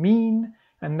indicates the mean,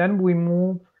 and then we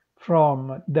move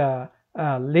from the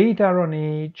late Iron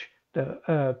Age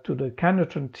to the kind of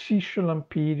transitional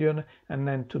period, and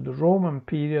then to the Roman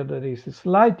period. There is a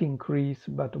slight increase,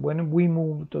 but when we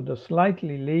move to the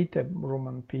slightly later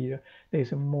Roman period, there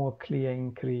is a more clear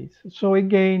increase. So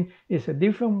again, it's a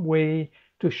different way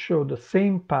to show the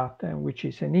same pattern, which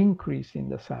is an increase in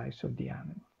the size of the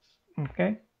animals.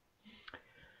 Okay.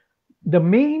 The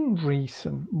main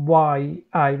reason why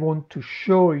I want to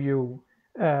show you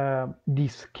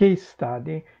this case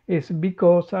study is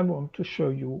because I want to show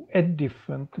you a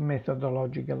different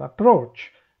methodological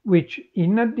approach, which,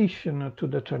 in addition to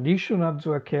the traditional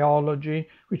zooarchaeology,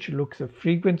 which looks at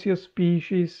frequency of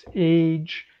species,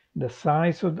 age, the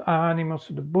size of the animals,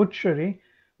 the butchery,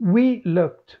 we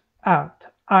looked at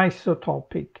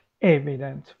isotopic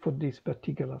evidence for this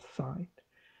particular site.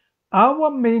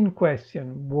 Our main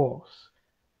question was,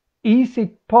 is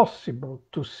it possible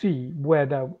to see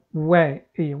whether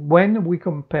when we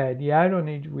compare the Iron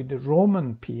Age with the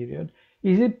Roman period,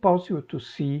 is it possible to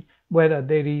see whether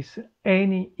there is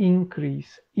any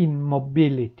increase in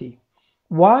mobility?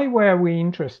 Why were we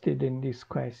interested in this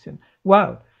question?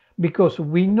 Well, because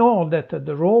we know that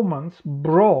the Romans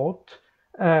brought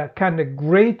kind of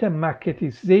greater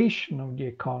marketization of the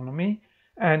economy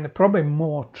and probably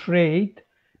more trade.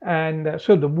 And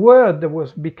so the world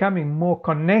was becoming more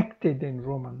connected in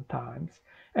Roman times.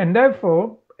 And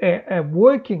therefore, a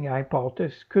working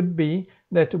hypothesis could be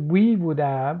that we would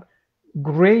have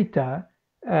greater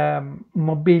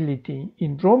mobility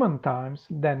in Roman times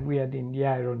than we had in the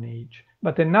Iron Age.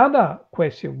 But another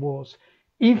question was,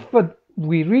 if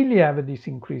we really have this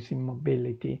increase in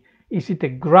mobility, is it a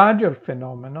gradual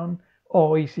phenomenon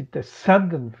or is it a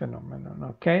sudden phenomenon?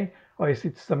 Okay. Or is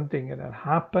it something that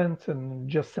happens and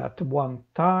just at one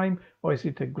time, or is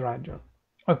it a gradual?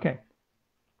 Okay.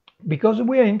 Because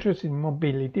we are interested in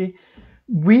mobility,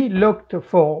 we looked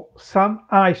for some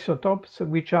isotopes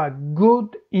which are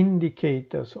good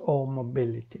indicators of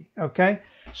mobility. Okay.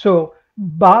 So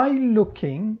by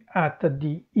looking at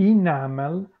the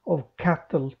enamel of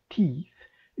cattle teeth,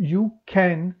 you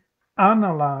can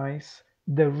analyze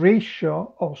the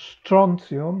ratio of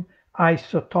strontium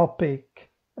isotopic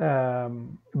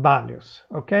values.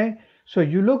 Okay, so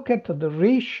you look at the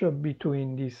ratio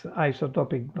between these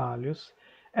isotopic values,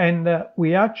 and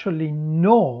we actually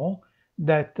know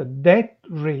that that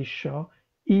ratio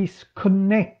is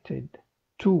connected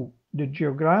to the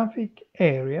geographic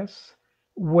areas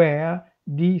where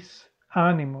these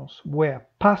animals were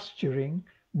pasturing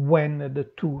when the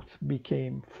tooth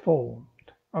became formed.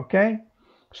 Okay,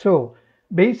 so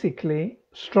basically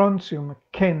strontium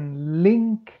can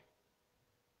link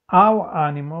our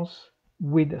animals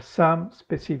with some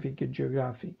specific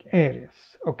geographic areas.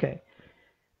 Okay,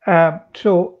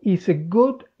 so it's a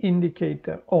good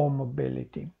indicator of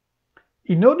mobility.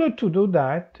 In order to do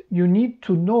that, you need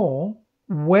to know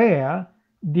where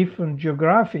different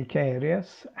geographic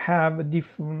areas have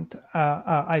different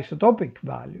isotopic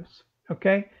values.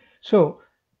 Okay, so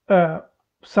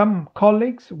some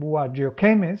colleagues who are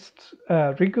geochemists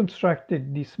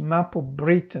reconstructed this map of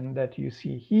Britain that you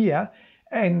see here,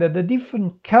 and the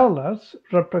different colors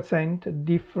represent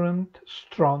different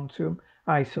strontium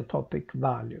isotopic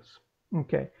values.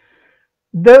 Okay,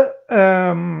 the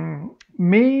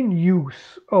main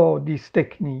use of this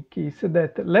technique is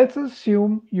that, let's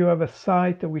assume you have a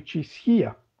site which is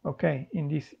here, okay, in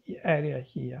this area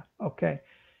here. Okay,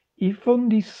 if on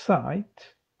this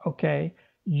site, okay,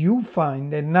 you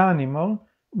find an animal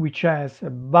which has a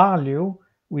value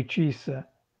which is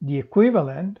the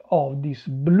equivalent of this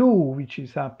blue which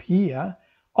is up here.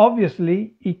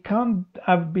 Obviously, it can't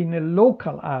have been a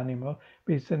local animal,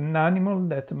 but it's an animal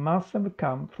that must have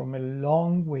come from a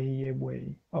long way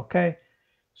away. Okay,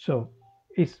 so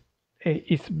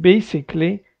it's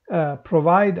basically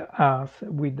provide us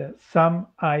with some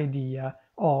idea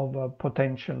of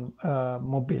potential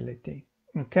mobility.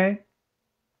 Okay.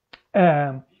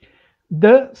 Um,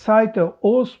 the site of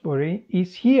Husbandry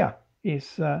is here,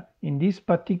 is in this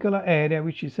particular area,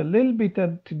 which is a little bit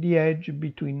at the edge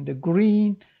between the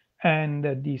green and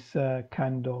this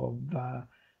kind of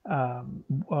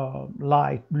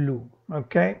light blue.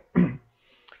 Okay.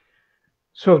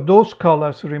 So those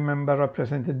colors, remember,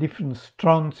 represent the different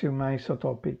strontium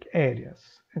isotopic areas.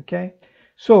 Okay.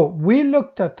 So we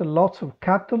looked at lots of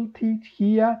cattle teeth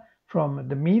here from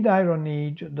the mid-Iron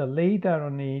Age, the late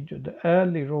Iron Age, the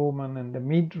early Roman, and the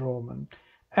mid-Roman.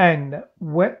 And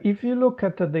if you look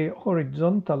at the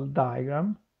horizontal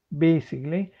diagram,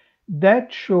 basically,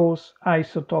 that shows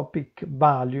isotopic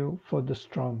value for the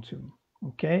strontium.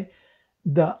 Okay.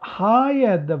 The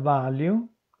higher the value,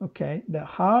 okay, the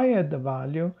higher the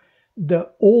value,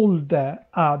 the older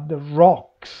are the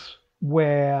rocks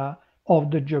where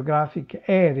of the geographic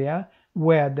area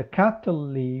where the cattle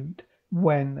lived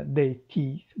when their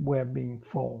teeth were being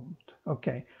formed.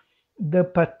 Okay, the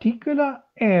particular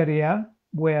area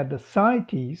where the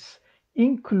site is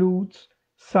includes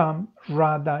some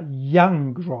rather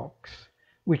young rocks,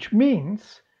 which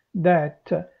means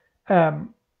that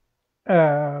um,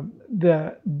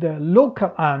 the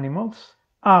local animals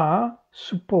are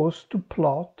supposed to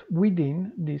plot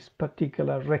within this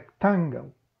particular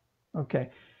rectangle. Okay.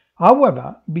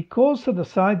 However, because the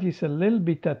site is a little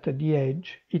bit at the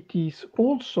edge, it is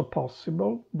also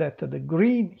possible that the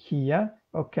green here,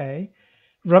 okay,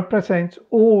 represents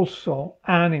also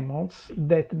animals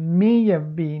that may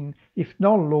have been, if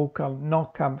not local,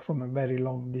 not come from a very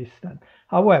long distance.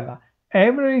 However,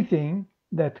 everything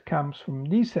that comes from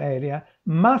this area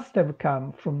must have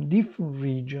come from different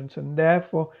regions and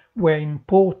therefore were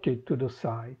imported to the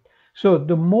site. So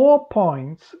the more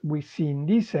points we see in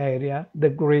this area, the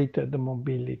greater the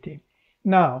mobility.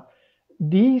 Now,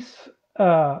 these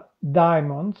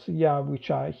diamonds, yeah, which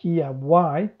are here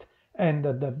white, and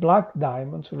the black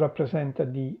diamonds represent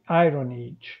the Iron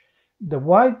Age. The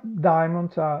white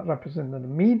diamonds are representing the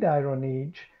mid-Iron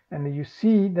Age, and you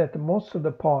see that most of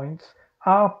the points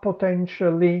are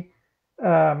potentially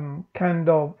kind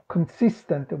of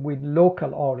consistent with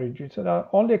local origins. There are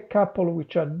only a couple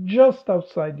which are just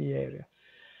outside the area.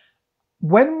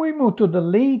 When we move to the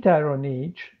late Iron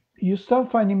Age, you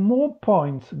start finding more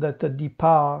points that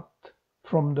depart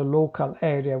from the local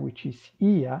area, which is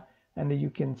here, and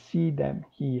you can see them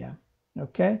here.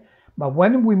 Okay, but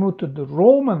when we move to the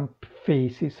Roman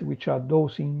faces, which are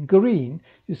those in green,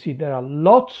 you see there are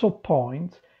lots of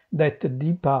points that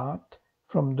depart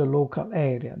from the local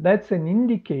area. That's an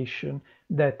indication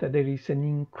that there is an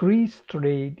increased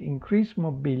trade, increased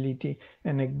mobility,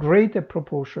 and a greater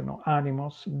proportion of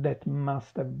animals that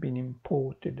must have been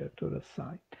imported to the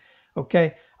site.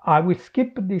 Okay, I will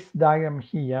skip this diagram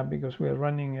here because we're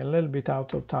running a little bit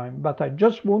out of time, but I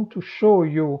just want to show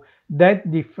you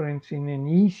that difference in an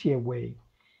easier way.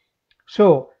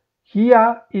 So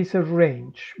here is a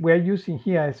range. We're using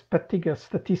here a particular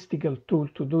statistical tool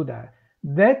to do that.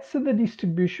 That's the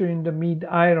distribution in the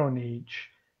mid-Iron Age.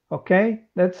 Okay,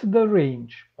 that's the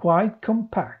range, quite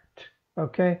compact.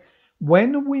 Okay,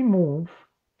 when we move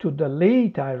to the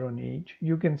late Iron Age,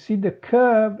 you can see the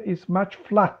curve is much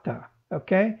flatter.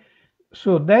 Okay,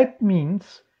 so that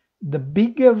means the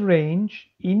bigger range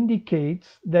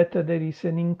indicates that there is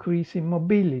an increase in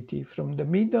mobility from the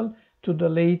middle to the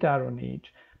late Iron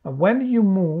Age. But when you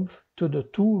move to the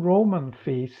two Roman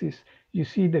phases, you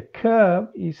see the curve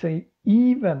is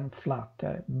even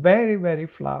flatter, very, very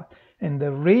flat, and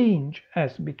the range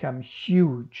has become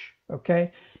huge.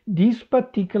 Okay, this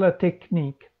particular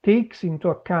technique takes into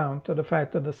account the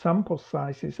fact that the sample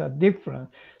sizes are different.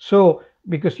 So,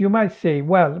 because you might say,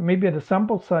 well, maybe the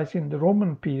sample size in the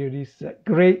Roman period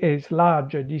is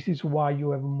larger. This is why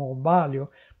you have more value.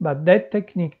 But that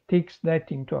technique takes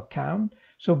that into account.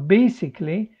 So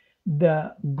basically,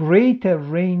 the greater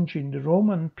range in the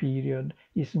Roman period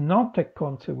is not a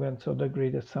consequence of the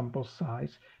greater sample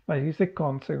size, but is a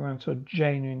consequence of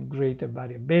genuine greater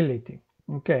variability.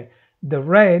 Okay, the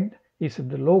red is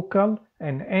the local,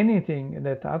 and anything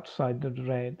that outside the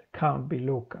red can't be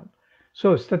local.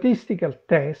 So statistical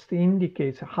test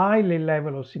indicates a high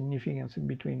level of significance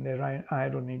between the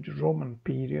Iron Age Roman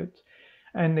periods,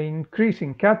 And the increase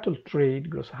in cattle trade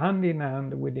goes hand in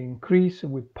hand with the increase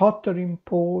with pottery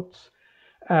imports,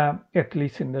 at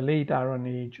least in the late Iron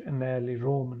Age and early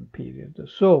Roman period.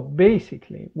 So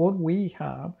basically, what we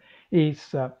have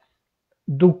is the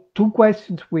two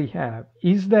questions we have.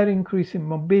 Is there increase in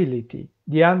mobility?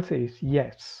 The answer is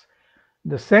yes.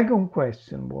 The second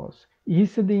question was,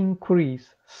 is the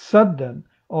increase sudden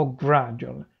or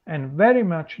gradual? And very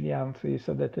much the answer is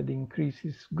that the increase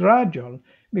is gradual,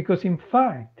 because in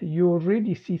fact you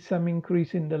already see some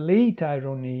increase in the late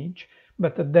Iron Age,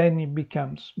 but then it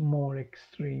becomes more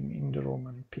extreme in the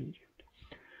Roman period.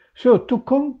 So to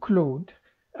conclude,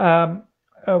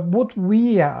 what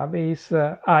we have is,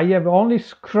 I have only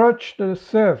scratched the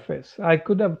surface. I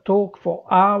could have talked for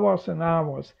hours and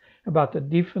hours about the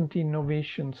different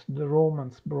innovations the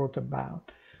Romans brought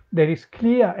about. There is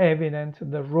clear evidence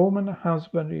that Roman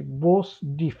husbandry was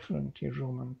different in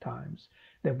Roman times.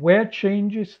 There were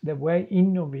changes, there were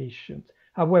innovations.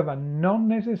 However, not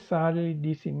necessarily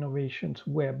these innovations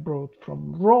were brought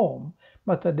from Rome,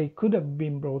 but they could have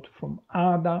been brought from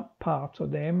other parts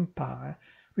of the empire,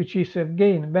 which is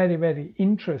again very, very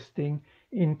interesting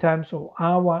in terms of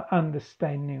our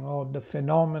understanding of the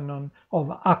phenomenon of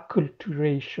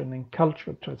acculturation and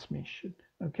cultural transmission.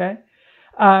 Okay.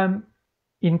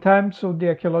 In terms of the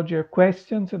archaeological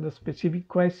questions and the specific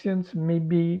questions,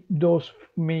 maybe those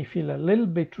may feel a little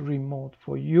bit remote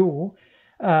for you,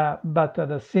 but at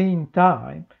the same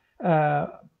time,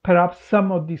 perhaps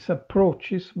some of these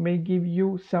approaches may give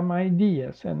you some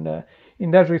ideas. And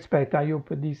in that respect, I hope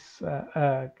this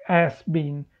has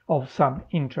been of some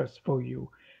interest for you.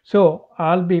 So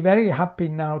I'll be very happy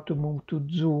now to move to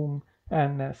Zoom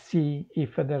and see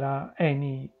if there are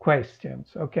any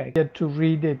questions. Okay, get to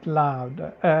read it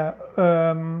loud.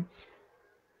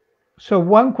 So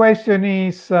one question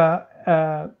is,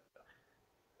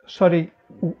 sorry,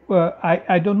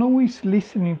 I don't know who is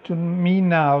listening to me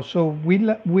now. So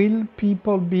will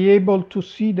people be able to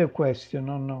see the question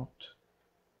or not?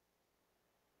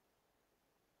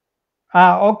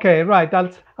 Okay, right.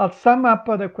 I'll sum up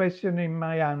the question in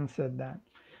my answer then.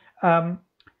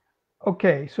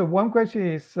 Okay, so one question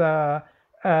is,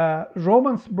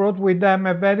 Romans brought with them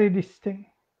a very distinct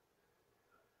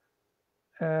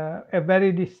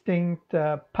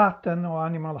pattern of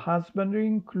animal husbandry,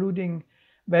 including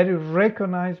very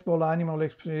recognizable animal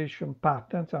exploitation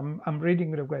patterns. I'm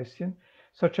reading the question,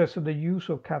 such as the use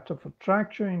of cattle for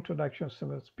traction, introduction of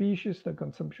several species, the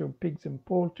consumption of pigs and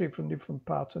poultry from different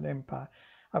parts of the empire.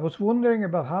 I was wondering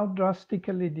about how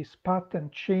drastically this pattern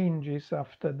changes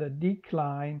after the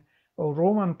decline of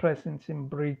Roman presence in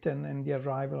Britain and the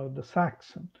arrival of the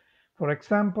Saxon. For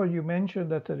example, you mentioned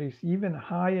that there is even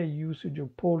higher usage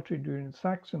of poultry during the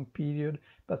Saxon period,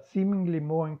 but seemingly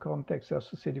more in contexts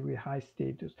associated with high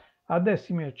status. Are there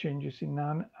similar changes in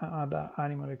other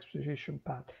animal exploitation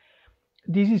paths?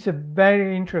 This is a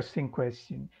very interesting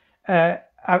question. I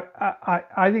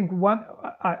think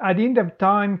I didn't have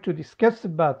time to discuss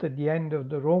about at the end of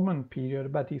the Roman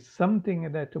period, but it's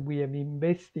something that we have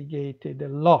investigated a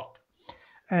lot.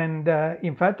 And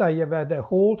in fact, I have had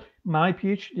my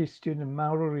PhD student,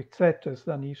 Mauro Rizzetto, has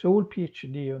done his whole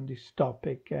PhD on this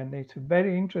topic, and it's a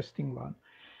very interesting one.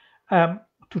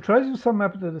 To try to sum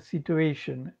up the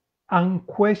situation,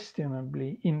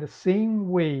 unquestionably, in the same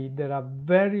way there are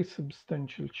very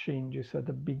substantial changes at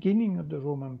the beginning of the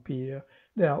Roman period,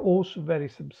 there are also very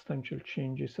substantial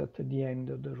changes at the end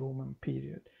of the Roman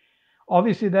period.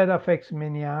 Obviously, that affects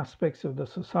many aspects of the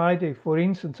society. For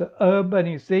instance,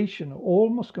 urbanization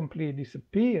almost completely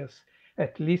disappears,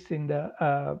 at least in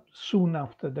the soon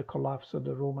after the collapse of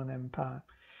the Roman Empire.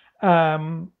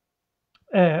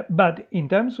 But in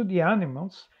terms of the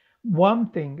animals, one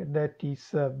thing that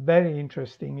is very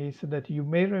interesting is that you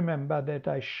may remember that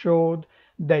I showed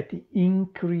that the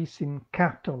increase in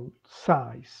cattle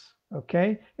size,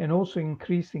 okay, and also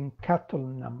increase in cattle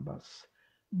numbers.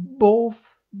 Both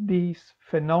these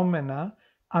phenomena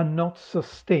are not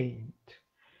sustained.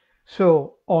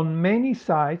 So on many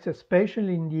sites,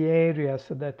 especially in the areas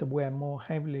that were more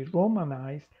heavily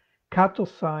Romanized, cattle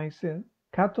size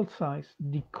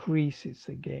decreases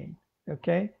again,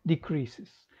 okay, decreases.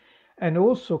 And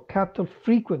also cattle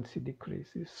frequency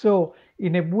decreases. So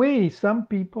in a way, some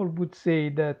people would say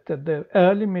that the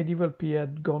early medieval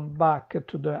period gone back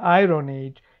to the Iron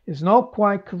Age. Is not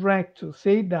quite correct to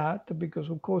say that,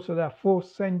 because of course there are 4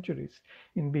 centuries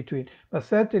in between. But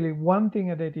certainly one thing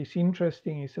that is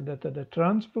interesting is that the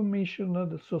transformation of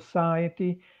the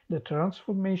society, the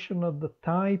transformation of the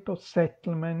type of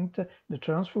settlement, the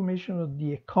transformation of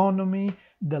the economy,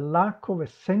 the lack of a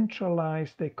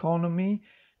centralized economy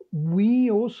we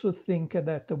also think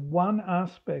that one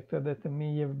aspect that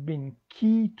may have been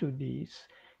key to this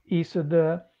is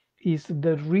the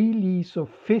release of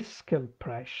fiscal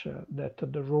pressure that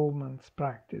the Romans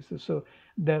practiced. So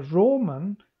the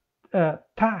Roman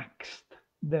taxed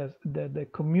the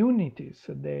communities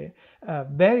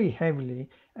very heavily,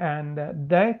 and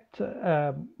that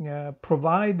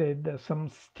provided some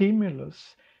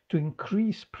stimulus to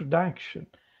increase production.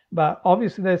 But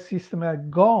obviously, that system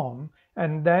had gone,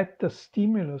 and that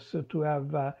stimulus to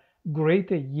have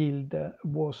greater yield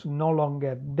was no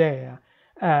longer there.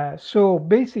 So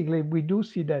basically, we do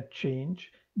see that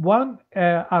change. One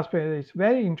aspect that is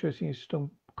very interesting is to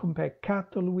compare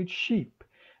cattle with sheep,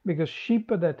 because sheep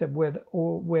that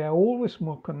were always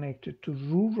more connected to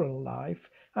rural life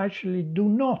actually do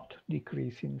not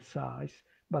decrease in size,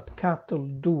 but cattle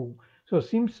do. So it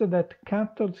seems that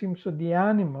cattle seems to be the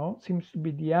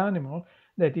animal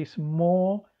that is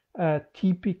more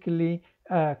typically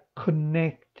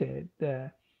connected to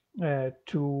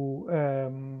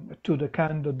the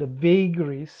kind of the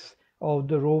vagaries of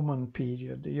the Roman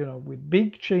period. With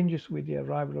big changes with the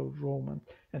arrival of Romans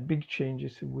and big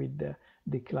changes with the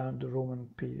decline of the Roman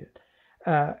period.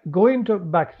 Going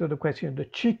back to the question of the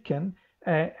chicken,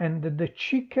 and the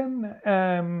chicken,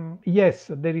 yes,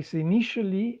 there is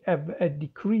initially a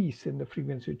decrease in the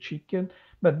frequency of chicken,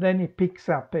 but then it picks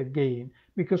up again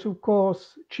because, of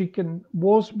course, chicken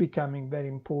was becoming very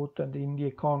important in the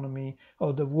economy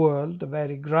of the world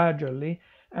very gradually.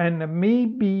 And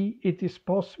maybe it is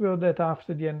possible that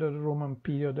after the end of the Roman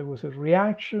period, there was a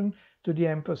reaction to the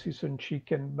emphasis on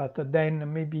chicken, but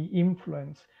then maybe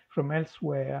influence from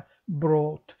elsewhere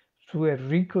brought to a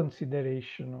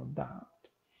reconsideration of that.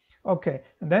 Okay,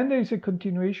 and then there is a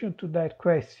continuation to that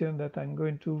question that I'm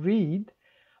going to read.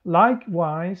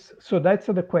 Likewise, so that's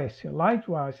the question.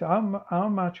 Likewise, how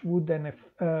much would an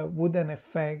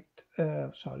effect,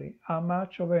 how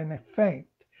much of an effect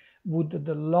would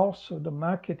the loss of the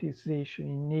marketization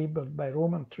enabled by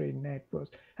Roman trade networks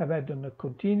have had on the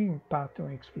continuing pattern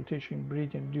of exploitation in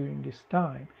Britain during this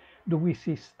time? Do we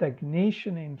see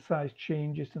stagnation in size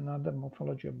changes and other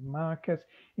morphological markers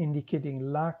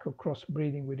indicating lack of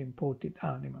crossbreeding with imported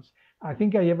animals? I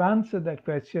think I have answered that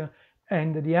question,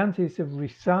 and the answer is a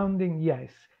resounding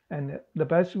yes. And the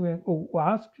person who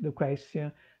asked the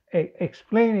question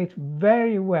explained it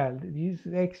very well. This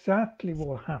is exactly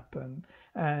what happened.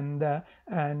 And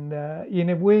in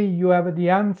a way, you have the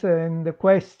answer and the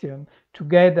question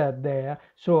together there.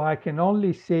 So I can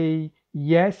only say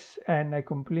yes, and I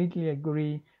completely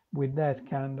agree with that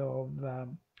kind of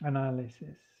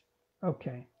analysis.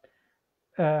 Okay.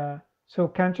 So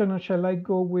Kanchana, shall I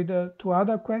go with to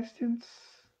other questions?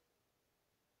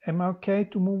 Am I okay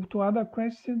to move to other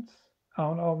questions?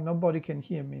 Oh no, nobody can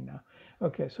hear me now.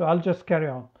 Okay, so I'll just carry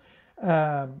on.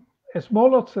 A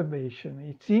small observation.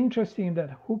 It's interesting that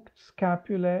hooked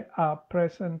scapulae are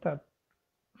present at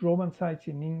Roman sites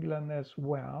in England as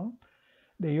well.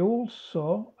 They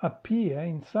also appear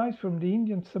in sites from the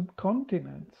Indian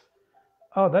subcontinent.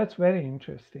 Oh, that's very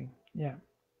interesting. Yeah.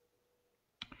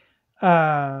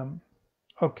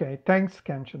 Okay, thanks,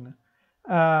 Kanchana.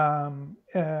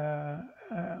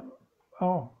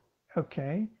 Oh,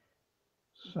 okay.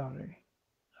 Sorry,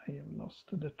 I have lost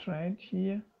the thread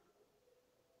here.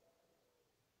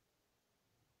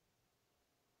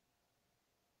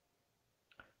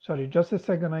 Sorry, just a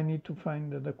second. I need to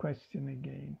find the question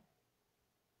again.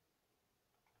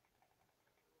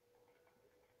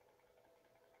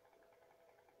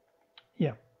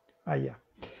 Yeah, yeah.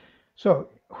 So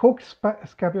hooked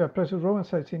scapular present Roman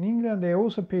sites in England. They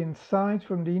also appear in sites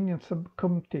from the Indian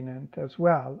subcontinent as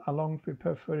well, along with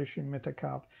perforation in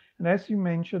metacarp. And as you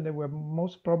mentioned, they were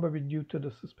most probably due to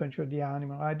the suspension of the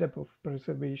animal, either for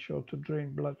preservation or to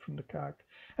drain blood from the carcass.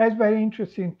 That's very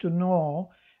interesting to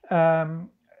know.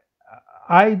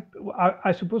 I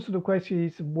suppose the question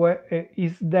is,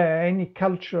 is there any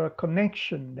cultural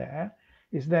connection there?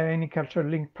 Is there any cultural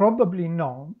link? Probably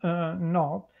no,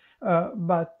 not.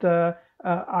 But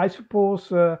I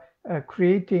suppose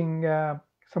creating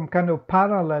some kind of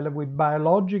parallel with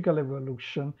biological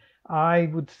evolution, I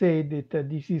would say that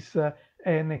this is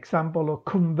an example of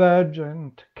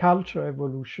convergent cultural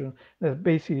evolution. There's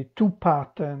basically two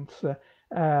patterns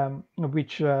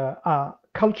which are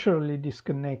culturally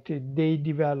disconnected. They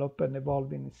develop and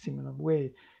evolve in a similar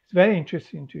way. It's very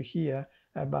interesting to hear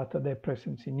about their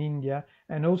presence in India,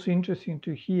 and also interesting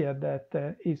to hear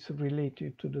that it's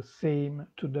related to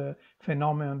the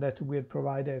phenomenon that we had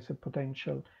provided as a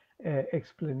potential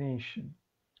explanation.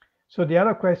 So the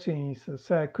other question is,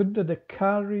 sir, could the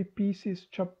curry pieces,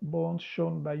 chopped bones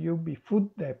shown by you be food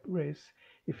debris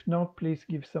If not, please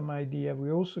give some idea.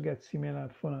 We also get similar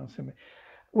for answer.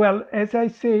 Well, as I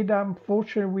said,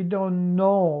 unfortunately, we don't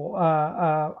know.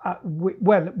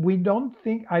 We don't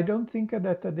think. I don't think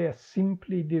that they are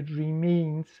simply the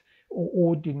remains of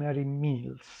ordinary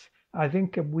meals. I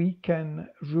think we can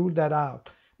rule that out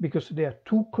because they are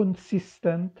too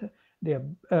consistent. They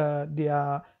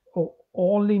are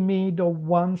only made of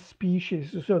one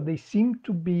species, so they seem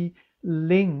to be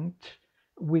linked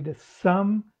with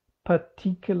some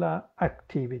particular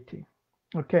activity.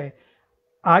 Okay,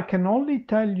 I can only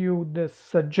tell you the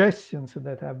suggestions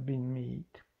that have been made.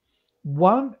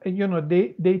 One,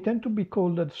 they tend to be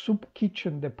called the soup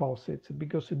kitchen deposits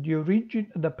because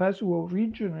the person who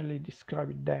originally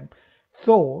described them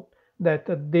thought that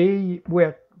they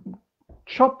were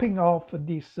chopping off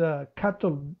these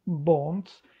cattle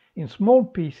bones in small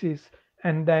pieces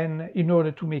and then in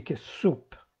order to make a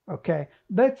soup. Okay,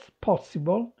 that's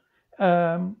possible.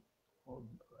 Um,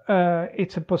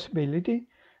 it's a possibility.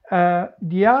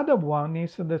 The other one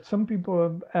is that some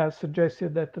people have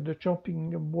suggested that the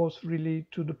chopping was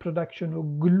related to the production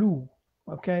of glue.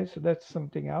 Okay, so that's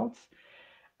something else.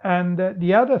 And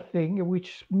the other thing,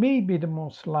 which may be the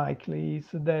most likely, is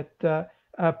that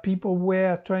people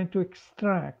were trying to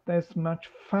extract as much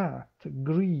fat,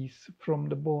 grease from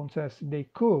the bones as they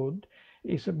could,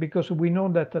 is because we know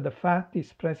that the fat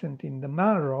is present in the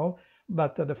marrow,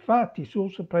 but the fat is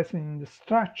also present in the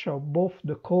structure of both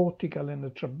the cortical and the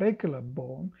trabecular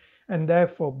bone, and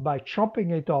therefore by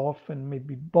chopping it off and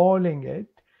maybe boiling it,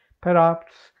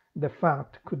 perhaps the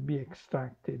fat could be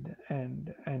extracted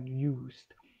and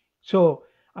used. So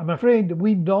I'm afraid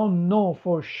we don't know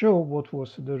for sure what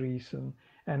was the reason,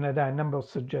 and there are a number of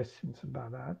suggestions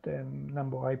about that and a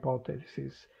number of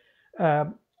hypotheses.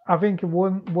 Um, I think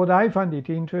what I find it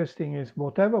interesting is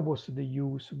whatever was the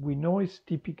use, we know it's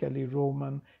typically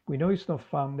Roman, we know it's not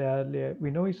found earlier, we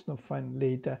know it's not found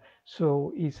later,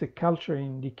 so it's a cultural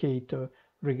indicator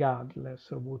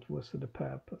regardless of what was the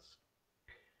purpose.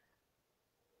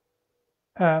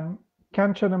 Um,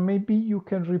 Kanchana, maybe you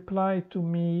can reply to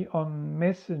me on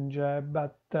Messenger,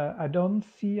 but I don't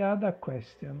see other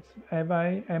questions. Am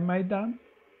I done?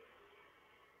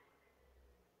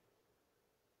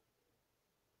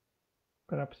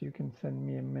 Perhaps you can send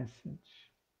me a message.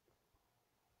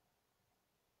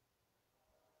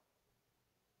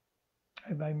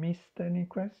 Have I missed any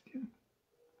question?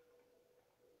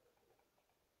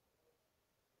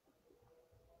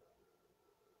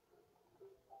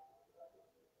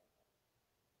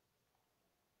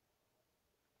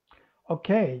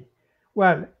 Okay.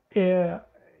 Well,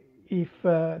 if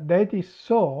that is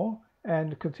so,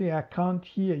 and could say I can't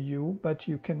hear you, but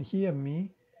you can hear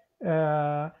me,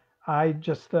 uh, I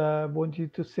just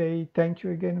wanted to say thank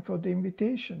you again for the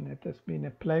invitation. It has been a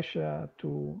pleasure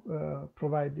to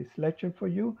provide this lecture for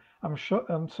you. I'm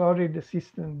sorry the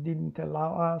system didn't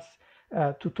allow us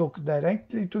to talk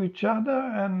directly to each other,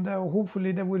 and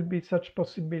hopefully there will be such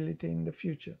possibility in the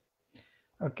future.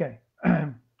 Okay.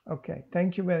 Okay.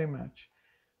 Thank you very much.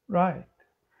 Right.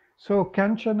 So,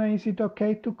 Kanchana, is it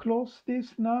okay to close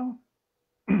this now?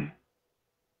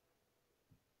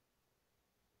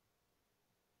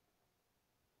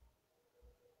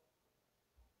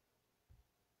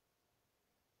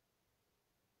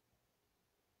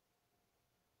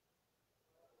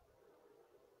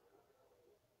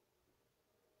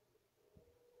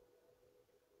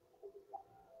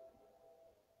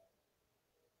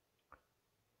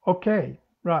 Okay,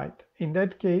 right. In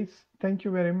that case, thank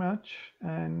you very much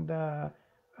and uh,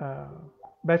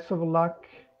 best of luck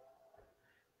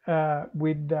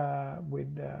with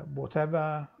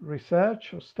whatever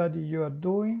research or study you are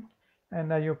doing.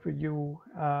 And I hope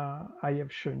I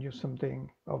have shown you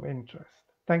something of interest.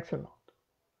 Thanks a lot.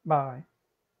 Bye.